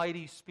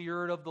Almighty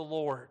Spirit of the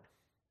Lord,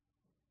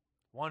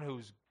 one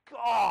who's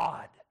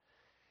God,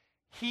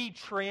 He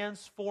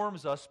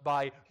transforms us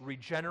by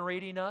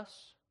regenerating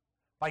us,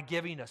 by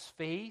giving us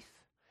faith,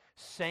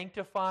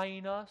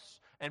 sanctifying us,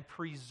 and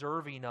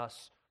preserving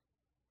us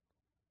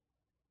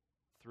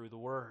through the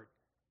Word.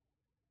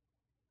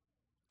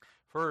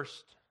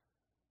 First,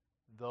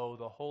 though,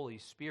 the Holy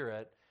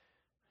Spirit,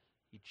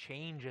 He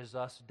changes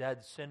us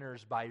dead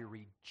sinners by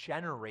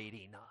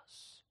regenerating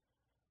us.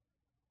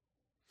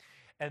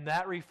 And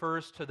that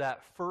refers to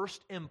that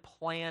first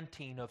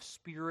implanting of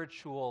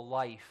spiritual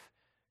life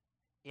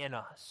in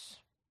us.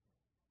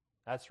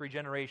 That's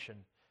regeneration,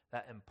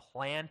 that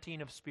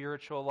implanting of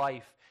spiritual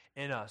life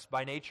in us.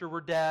 By nature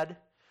we're dead.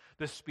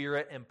 The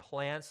Spirit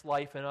implants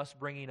life in us,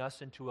 bringing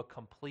us into a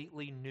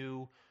completely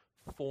new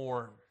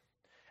form.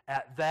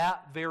 At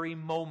that very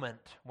moment,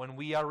 when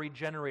we are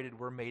regenerated,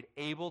 we're made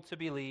able to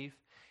believe,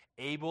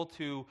 able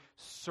to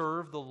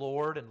serve the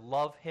Lord and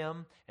love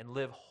Him and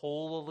live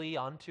holily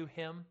unto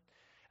Him.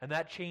 And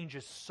that change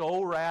is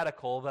so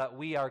radical that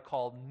we are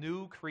called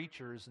new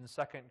creatures in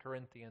 2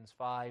 Corinthians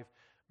 5,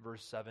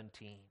 verse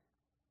 17.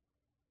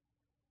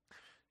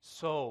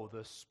 So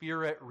the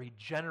Spirit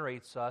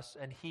regenerates us,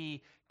 and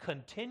He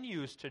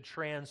continues to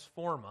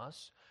transform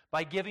us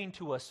by giving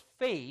to us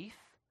faith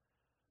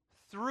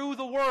through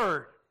the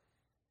Word.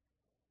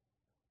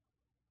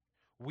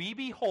 We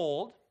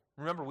behold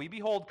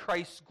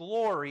Christ's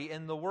glory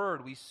in the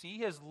Word. We see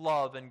His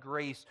love and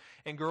grace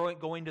and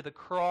going to the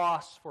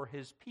cross for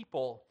His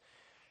people.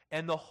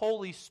 And the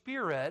Holy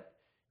Spirit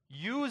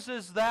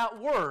uses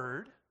that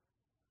Word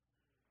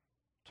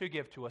to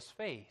give to us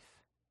faith,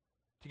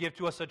 to give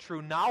to us a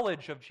true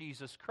knowledge of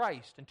Jesus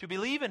Christ, and to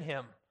believe in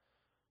Him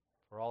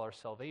for all our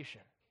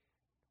salvation.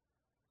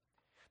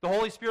 The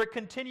Holy Spirit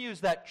continues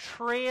that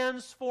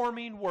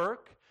transforming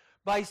work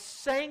by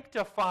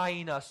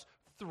sanctifying us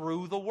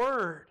through the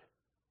Word.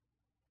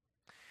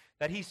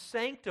 That He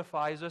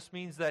sanctifies us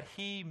means that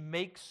He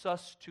makes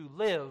us to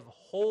live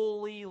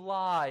holy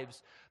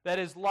lives. That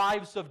is,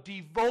 lives of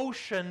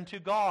devotion to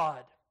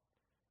God.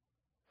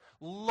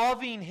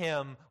 Loving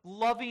Him,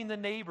 loving the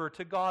neighbor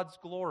to God's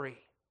glory.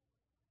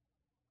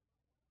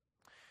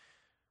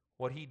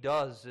 What He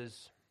does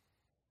is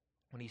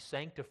when He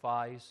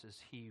sanctifies, as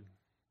He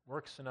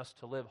works in us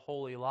to live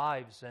holy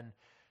lives and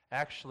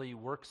actually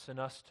works in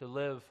us to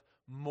live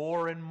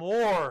more and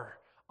more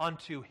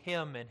unto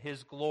Him and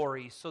His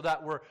glory, so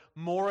that we're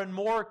more and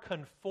more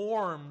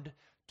conformed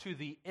to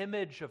the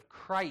image of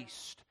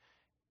Christ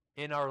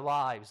in our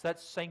lives.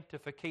 That's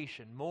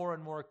sanctification. More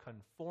and more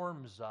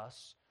conforms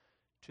us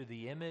to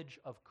the image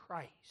of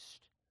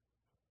Christ.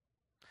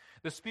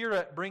 The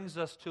Spirit brings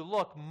us to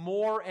look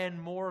more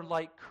and more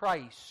like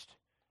Christ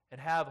and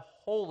have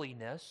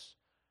holiness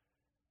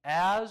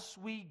as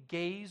we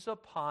gaze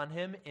upon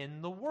Him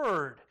in the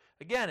Word.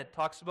 Again, it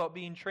talks about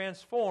being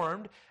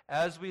transformed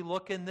as we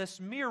look in this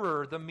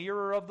mirror, the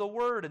mirror of the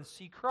Word, and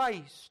see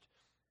Christ.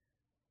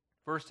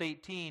 Verse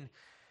 18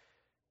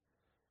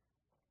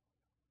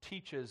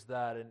 teaches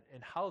that,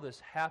 and how this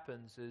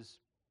happens is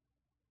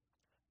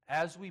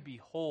as we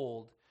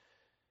behold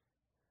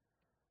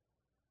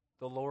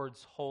the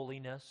Lord's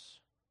holiness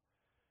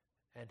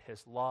and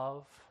His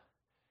love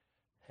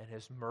and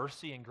His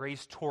mercy and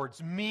grace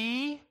towards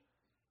me,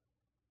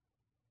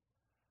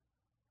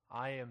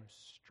 I am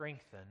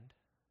strengthened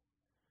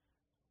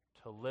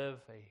to live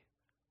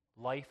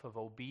a life of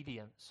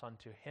obedience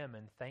unto Him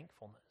and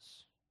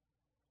thankfulness,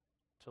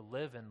 to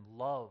live in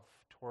love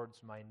towards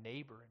my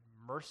neighbor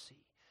in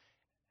mercy,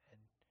 and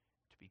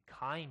to be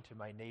kind to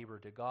my neighbor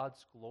to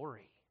God's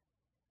glory.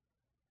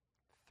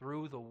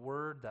 Through the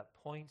Word that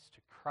points to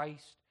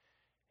Christ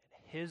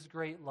and His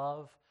great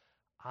love,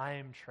 I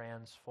am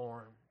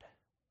transformed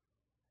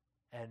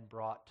and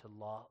brought to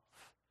love.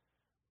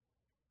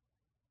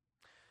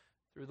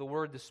 Through the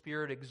Word, the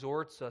Spirit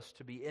exhorts us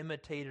to be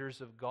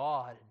imitators of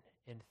God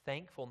in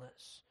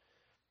thankfulness.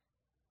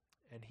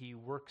 And He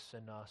works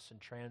in us and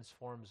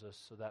transforms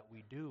us so that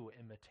we do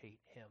imitate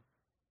Him.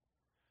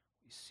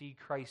 We see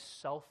Christ's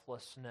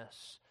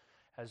selflessness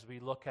as we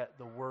look at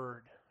the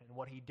Word and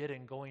what He did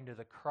in going to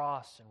the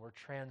cross, and we're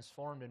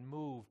transformed and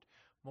moved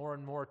more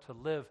and more to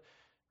live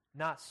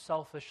not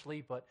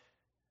selfishly, but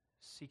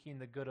seeking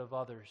the good of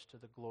others to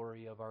the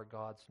glory of our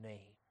God's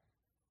name.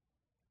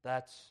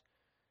 That's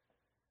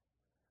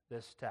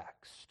this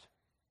text.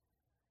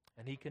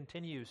 And He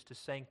continues to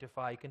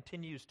sanctify,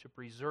 continues to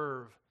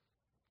preserve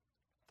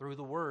through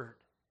the Word.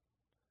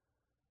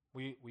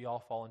 We all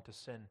fall into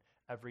sin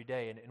every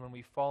day. And when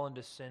we fall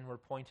into sin, we're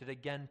pointed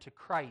again to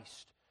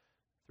Christ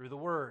through the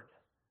Word.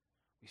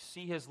 We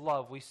see His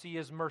love. We see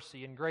His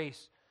mercy and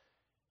grace.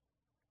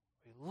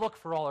 We look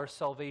for all our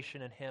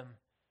salvation in Him.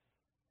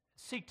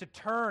 Seek to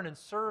turn and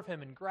serve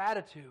Him in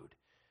gratitude.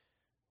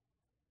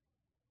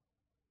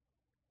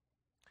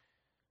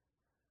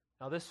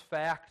 Now, this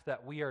fact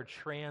that we are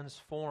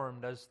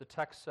transformed, as the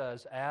text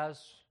says,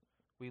 as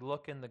we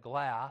look in the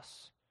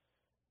glass,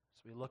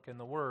 as we look in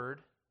the Word,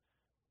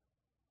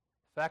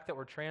 the fact that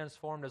we're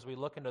transformed as we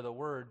look into the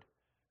Word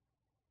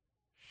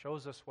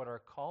shows us what our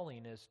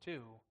calling is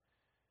too.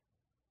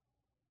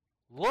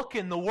 Look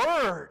in the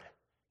Word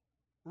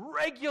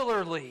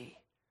regularly.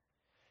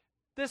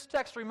 This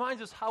text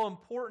reminds us how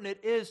important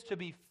it is to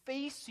be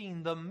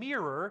facing the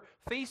mirror,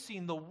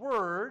 facing the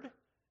Word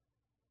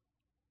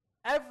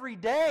every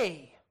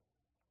day.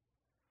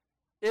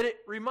 It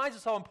reminds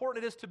us how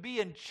important it is to be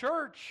in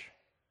church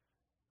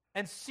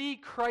and see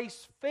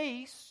Christ's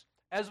face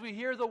as we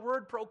hear the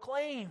Word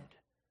proclaimed.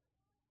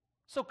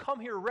 So come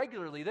here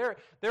regularly.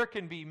 There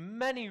can be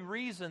many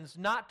reasons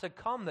not to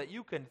come that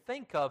you can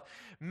think of,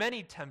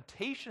 many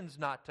temptations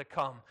not to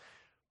come.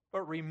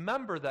 But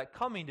remember that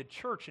coming to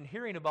church and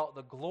hearing about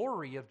the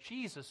glory of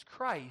Jesus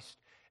Christ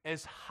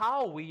is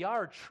how we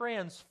are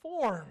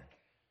transformed.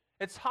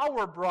 It's how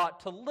we're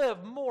brought to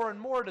live more and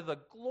more to the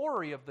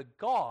glory of the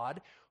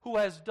God who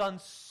has done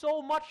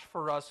so much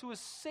for us, who has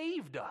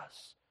saved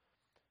us.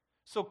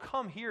 So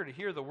come here to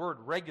hear the Word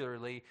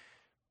regularly.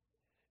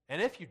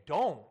 And if you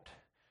don't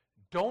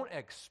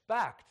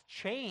expect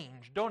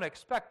change. Don't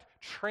expect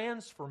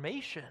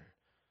transformation.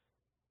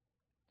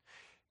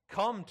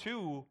 Come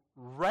to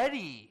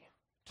ready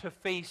to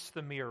face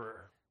the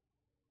mirror.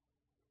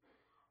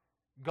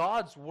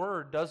 God's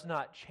Word does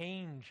not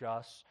change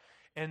us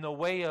in the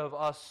way of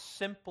us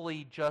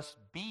simply just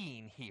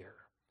being here.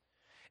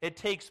 It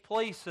takes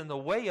place in the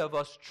way of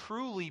us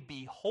truly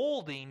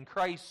beholding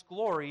Christ's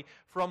glory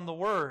from the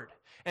Word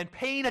and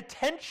paying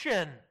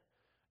attention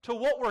to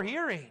what we're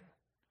hearing.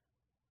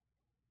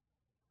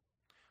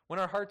 When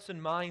our hearts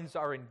and minds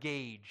are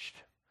engaged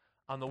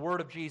on the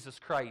Word of Jesus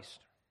Christ,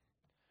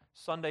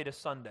 Sunday to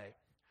Sunday,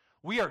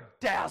 we are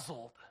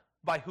dazzled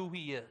by who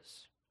He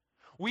is.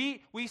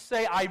 We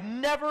say,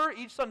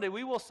 each Sunday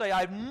we will say,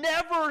 I've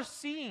never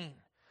seen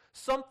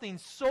something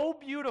so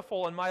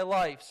beautiful in my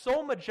life,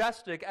 so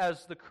majestic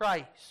as the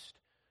Christ.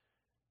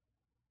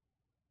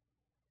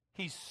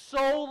 He's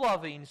so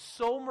loving,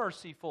 so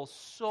merciful,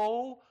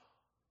 so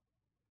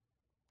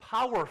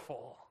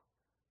powerful.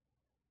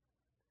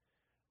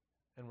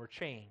 And we're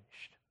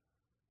changed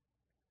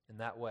in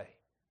that way.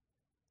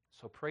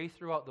 So pray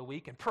throughout the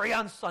week and pray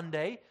on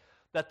Sunday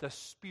that the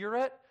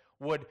Spirit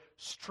would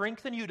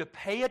strengthen you to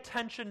pay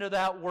attention to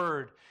that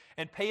Word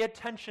and pay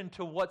attention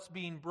to what's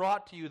being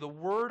brought to you, the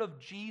Word of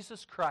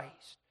Jesus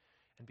Christ,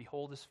 and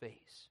behold his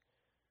face.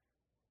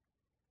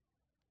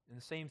 And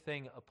the same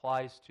thing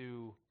applies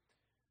to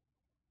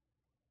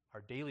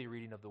our daily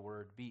reading of the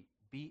Word. Be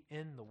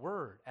in the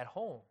Word at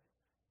home.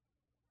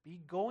 Be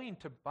going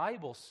to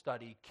Bible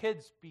study.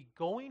 Kids, be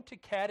going to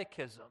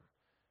catechism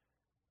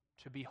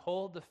to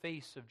behold the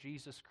face of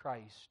Jesus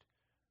Christ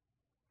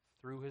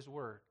through his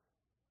Word.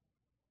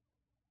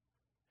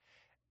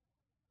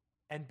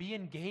 And be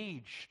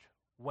engaged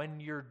when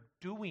you're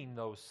doing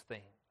those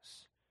things.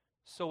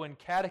 So in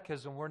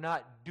catechism, we're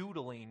not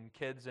doodling,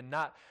 kids, and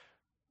not,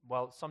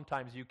 well,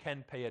 sometimes you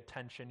can pay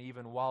attention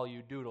even while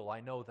you doodle, I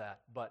know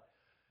that, but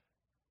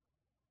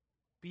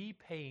be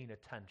paying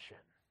attention,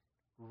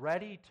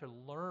 ready to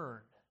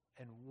learn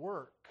and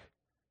work,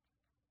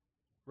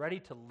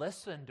 ready to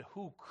listen to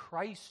who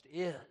Christ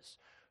is,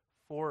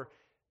 for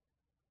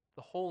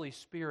the Holy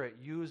Spirit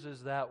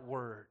uses that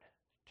Word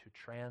to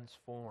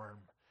transform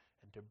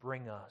and to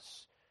bring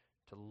us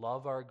to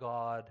love our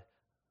God,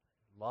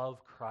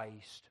 love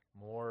Christ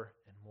more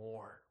and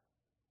more.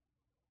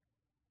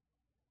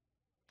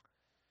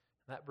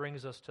 That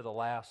brings us to the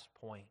last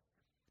point,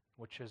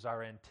 which is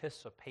our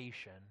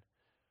anticipation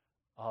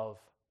of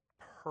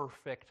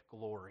perfect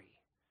glory.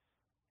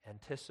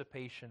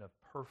 Anticipation of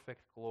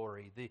perfect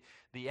glory.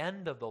 The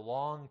end of the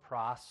long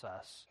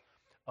process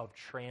of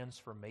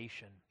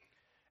transformation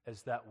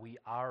is that we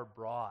are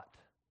brought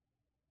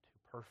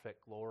to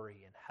perfect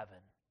glory in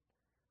heaven.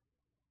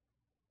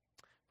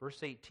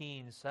 Verse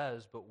 18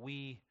 says, "But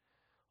we,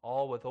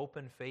 all with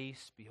open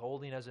face,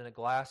 beholding as in a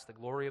glass the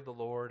glory of the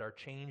Lord, are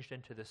changed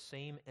into the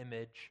same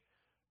image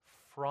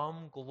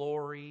from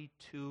glory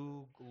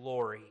to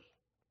glory."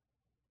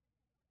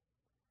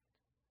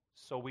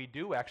 So we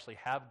do actually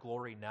have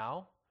glory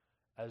now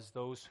as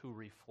those who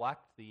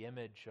reflect the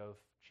image of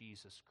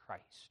Jesus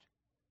Christ.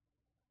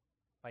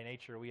 By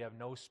nature, we have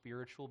no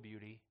spiritual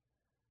beauty,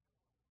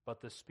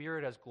 but the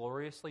Spirit has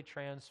gloriously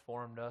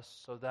transformed us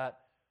so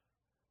that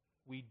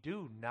we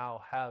do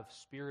now have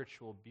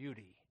spiritual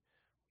beauty.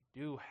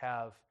 We do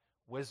have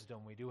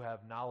wisdom. We do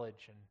have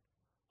knowledge and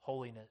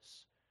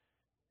holiness,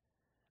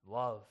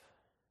 love.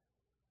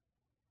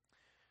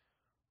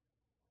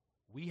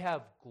 We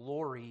have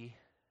glory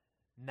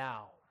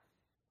now.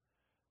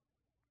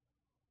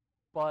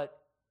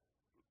 But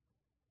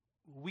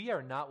we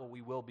are not what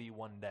we will be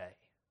one day.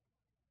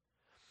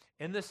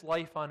 In this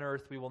life on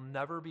earth, we will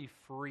never be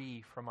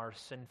free from our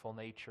sinful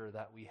nature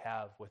that we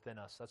have within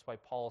us. That's why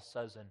Paul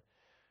says in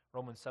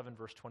Romans 7,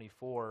 verse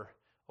 24,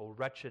 "O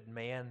wretched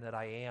man that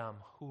I am,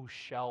 who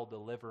shall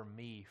deliver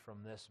me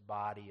from this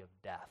body of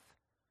death?"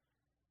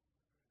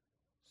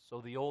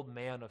 So the old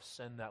man of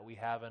sin that we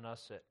have in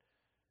us, it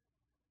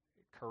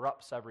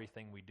corrupts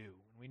everything we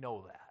do. We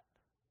know that.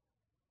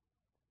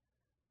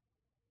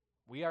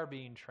 We are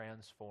being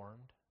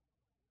transformed.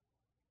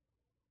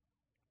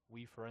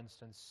 We, for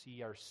instance,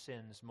 see our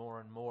sins more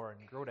and more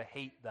and grow to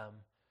hate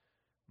them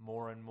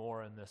more and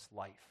more in this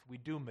life. We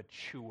do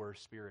mature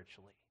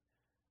spiritually.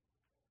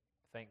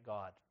 Thank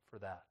God for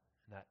that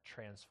and that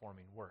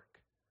transforming work.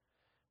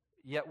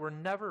 Yet we're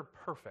never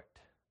perfect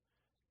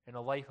in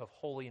a life of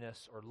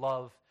holiness or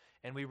love,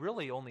 and we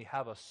really only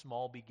have a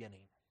small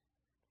beginning.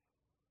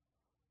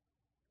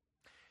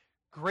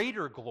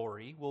 Greater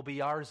glory will be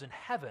ours in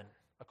heaven,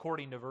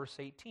 according to verse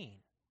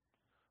 18.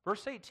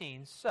 Verse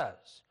 18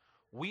 says,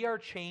 we are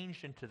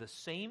changed into the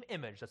same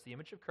image, that's the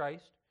image of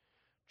Christ,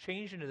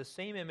 changed into the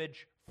same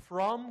image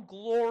from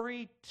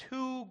glory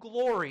to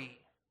glory.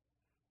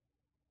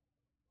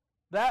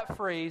 That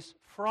phrase,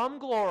 from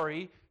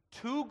glory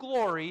to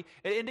glory,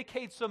 it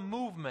indicates a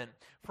movement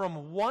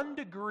from one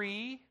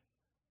degree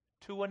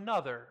to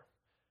another.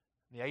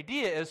 The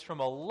idea is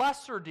from a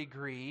lesser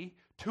degree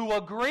to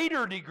a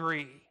greater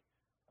degree.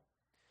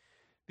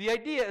 The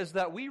idea is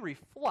that we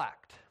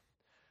reflect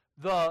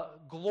the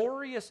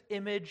glorious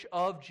image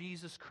of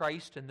Jesus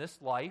Christ in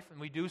this life, and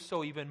we do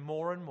so even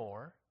more and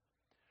more.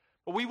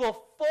 But we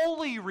will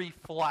fully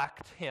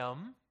reflect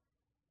Him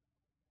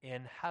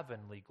in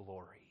heavenly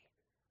glory.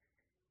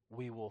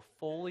 We will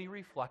fully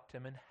reflect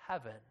Him in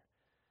heaven.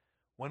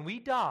 When we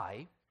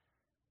die,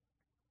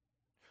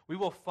 we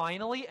will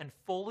finally and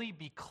fully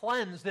be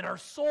cleansed in our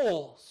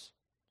souls.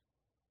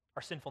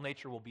 Our sinful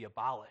nature will be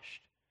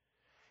abolished.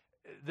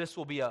 This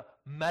will be a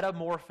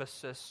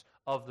metamorphosis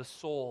of the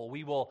soul.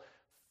 We will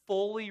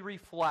fully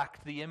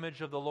reflect the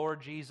image of the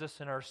Lord Jesus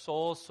in our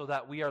souls so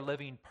that we are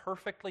living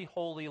perfectly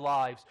holy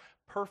lives,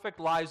 perfect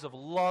lives of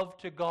love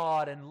to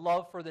God and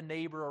love for the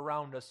neighbor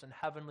around us in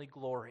heavenly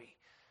glory.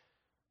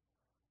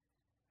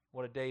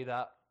 What a day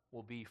that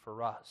will be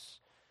for us.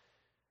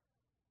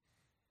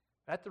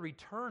 At the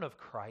return of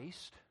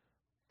Christ,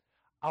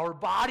 our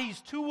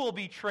bodies too will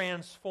be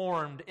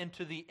transformed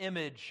into the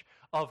image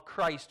of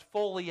Christ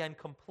fully and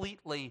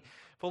completely.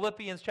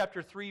 Philippians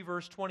chapter 3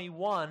 verse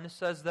 21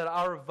 says that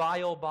our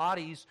vile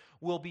bodies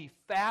will be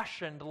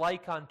fashioned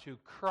like unto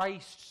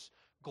Christ's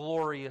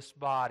glorious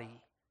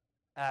body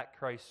at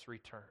Christ's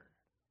return.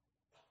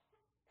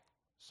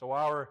 So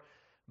our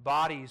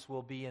bodies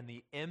will be in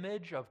the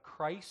image of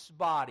Christ's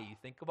body.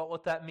 Think about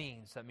what that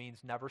means. That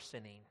means never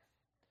sinning.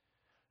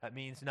 That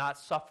means not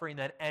suffering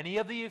then any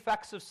of the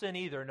effects of sin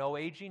either. No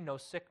aging, no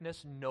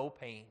sickness, no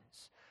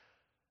pains.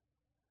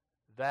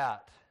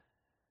 That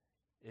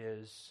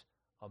is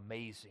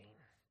amazing.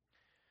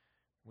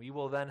 We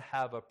will then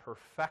have a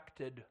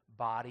perfected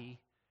body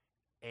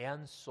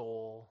and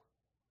soul,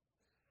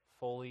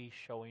 fully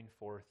showing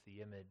forth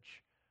the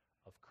image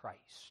of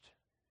Christ.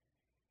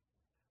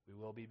 We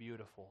will be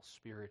beautiful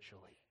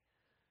spiritually.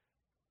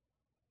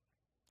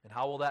 And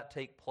how will that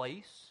take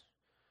place?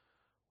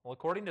 Well,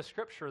 according to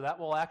Scripture, that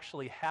will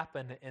actually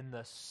happen in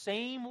the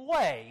same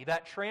way.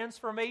 That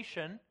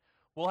transformation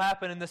will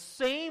happen in the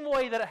same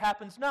way that it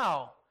happens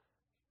now,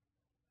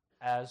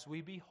 as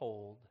we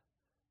behold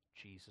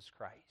Jesus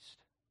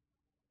Christ.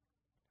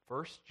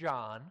 1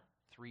 John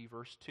 3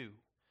 verse 2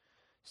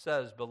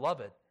 says,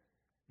 Beloved,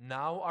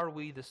 now are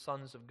we the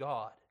sons of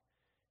God,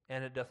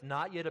 and it doth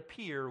not yet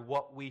appear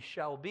what we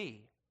shall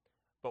be.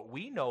 But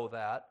we know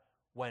that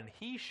when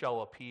he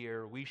shall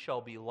appear, we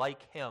shall be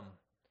like him,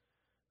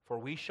 for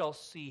we shall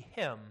see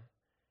him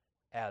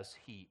as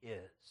he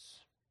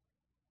is.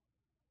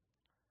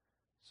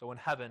 So in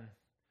heaven,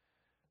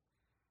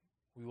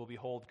 we will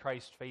behold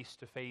Christ face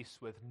to face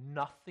with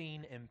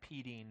nothing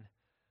impeding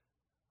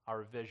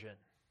our vision.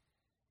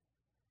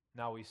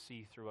 Now we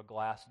see through a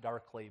glass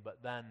darkly,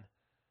 but then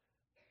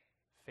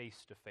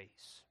face to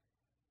face.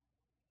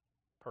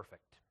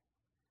 Perfect.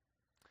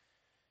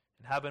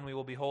 In heaven we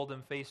will behold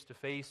him face to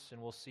face,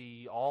 and we'll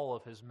see all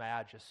of his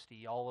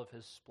majesty, all of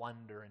his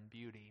splendor and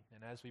beauty.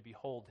 And as we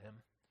behold him,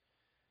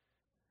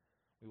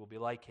 we will be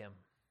like him.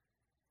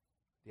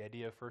 The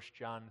idea of 1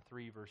 John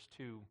 3 verse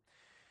 2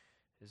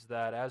 is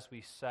that as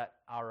we set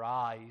our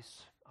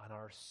eyes on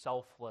our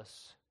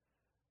selfless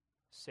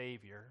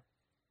Savior,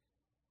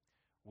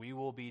 we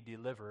will be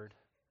delivered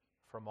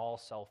from all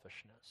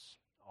selfishness,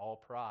 all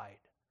pride.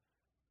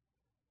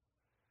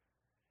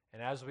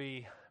 And as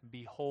we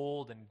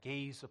behold and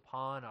gaze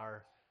upon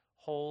our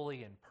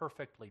holy and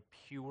perfectly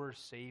pure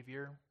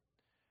Savior,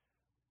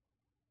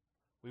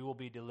 we will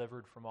be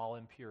delivered from all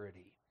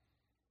impurity.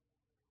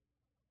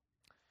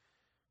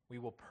 We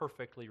will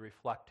perfectly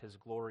reflect his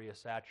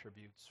glorious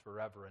attributes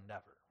forever and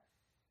ever.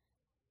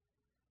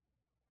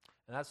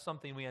 And that's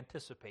something we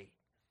anticipate.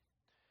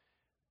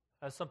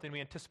 That's something we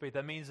anticipate.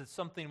 That means it's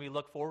something we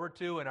look forward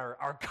to and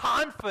are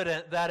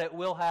confident that it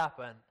will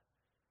happen.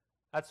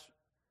 That's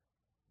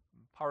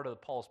part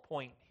of Paul's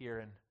point here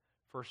in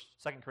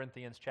 2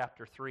 Corinthians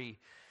chapter 3.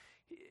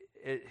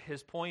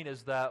 His point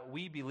is that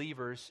we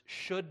believers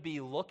should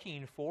be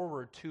looking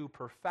forward to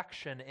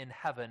perfection in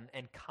heaven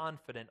and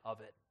confident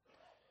of it.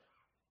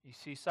 You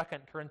see, 2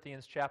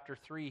 Corinthians chapter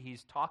 3,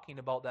 he's talking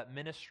about that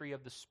ministry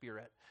of the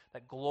Spirit,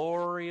 that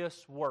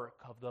glorious work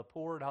of the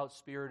poured out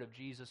Spirit of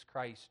Jesus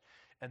Christ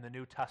in the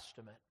New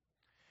Testament.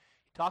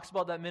 He talks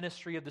about that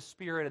ministry of the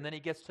Spirit, and then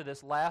he gets to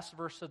this last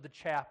verse of the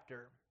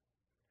chapter.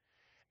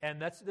 And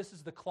this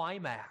is the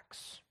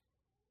climax.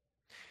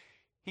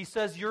 He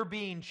says, you're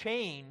being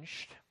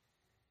changed.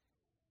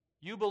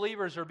 You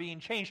believers are being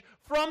changed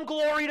from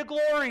glory to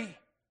glory.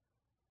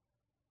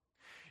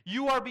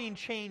 You are being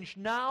changed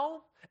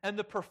now, and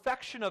the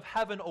perfection of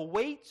heaven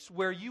awaits,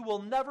 where you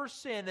will never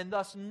sin and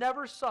thus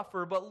never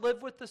suffer, but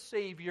live with the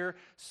Savior,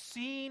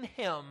 seeing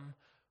him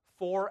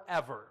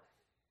forever.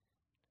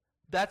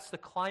 That's the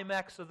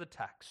climax of the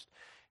text.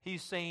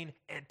 He's saying,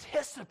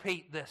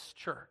 anticipate this,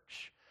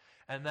 church.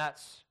 And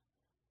that's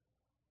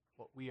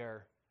what we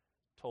are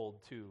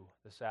told to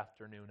this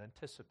afternoon.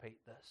 Anticipate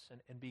this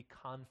and be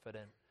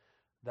confident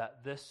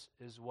that this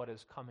is what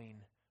is coming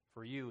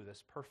for you,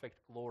 this perfect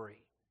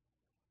glory.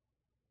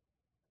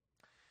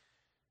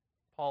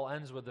 Paul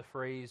ends with the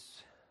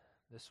phrase,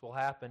 this will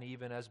happen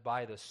even as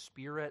by the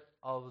Spirit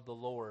of the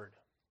Lord.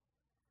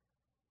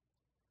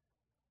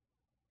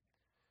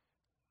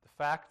 The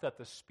fact that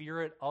the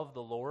Spirit of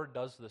the Lord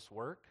does this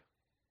work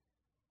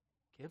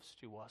gives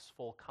to us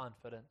full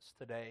confidence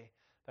today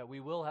that we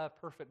will have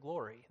perfect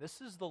glory.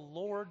 This is the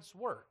Lord's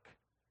work.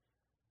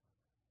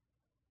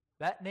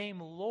 That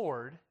name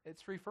Lord,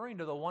 it's referring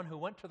to the one who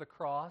went to the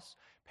cross,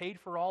 paid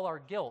for all our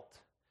guilt.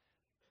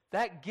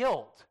 That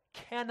guilt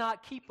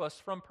cannot keep us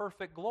from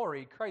perfect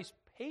glory. Christ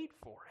paid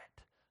for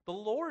it. The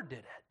Lord did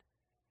it.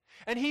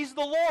 And he's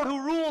the Lord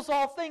who rules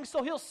all things,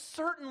 so he'll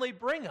certainly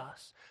bring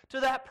us to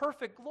that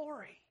perfect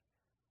glory.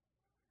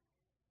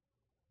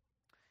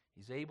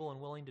 He's able and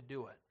willing to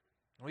do it.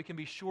 And we can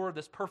be sure of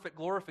this perfect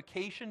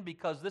glorification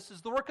because this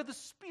is the work of the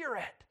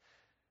Spirit.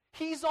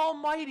 He's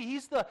almighty.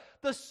 He's the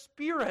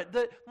Spirit,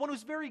 the one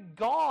who's very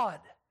God.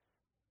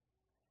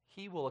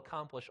 He will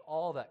accomplish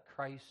all that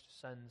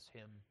Christ sends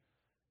him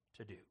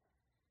to do.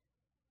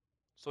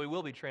 So we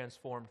will be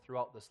transformed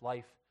throughout this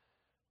life.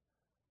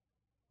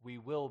 We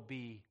will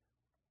be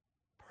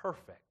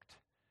perfect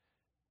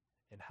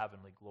in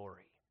heavenly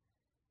glory.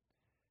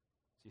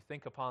 As you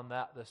think upon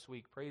that this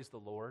week, praise the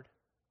Lord.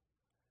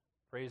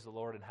 Praise the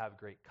Lord and have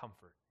great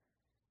comfort.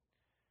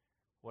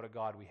 What a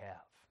God we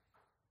have.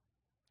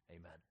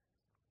 Amen.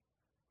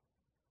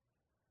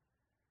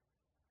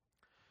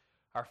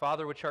 Our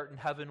Father which art in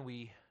heaven,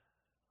 we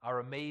are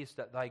amazed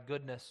at thy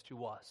goodness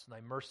to us and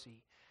thy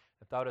mercy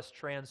that thou dost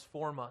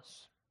transform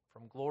us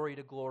from glory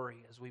to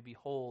glory as we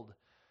behold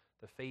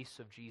the face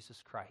of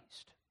Jesus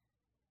Christ.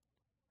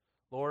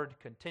 Lord,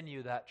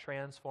 continue that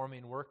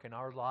transforming work in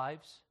our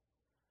lives.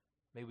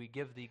 May we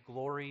give thee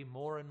glory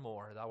more and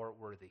more. Thou art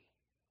worthy.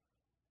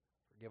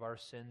 Forgive our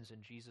sins.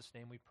 In Jesus'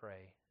 name we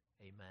pray.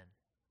 Amen.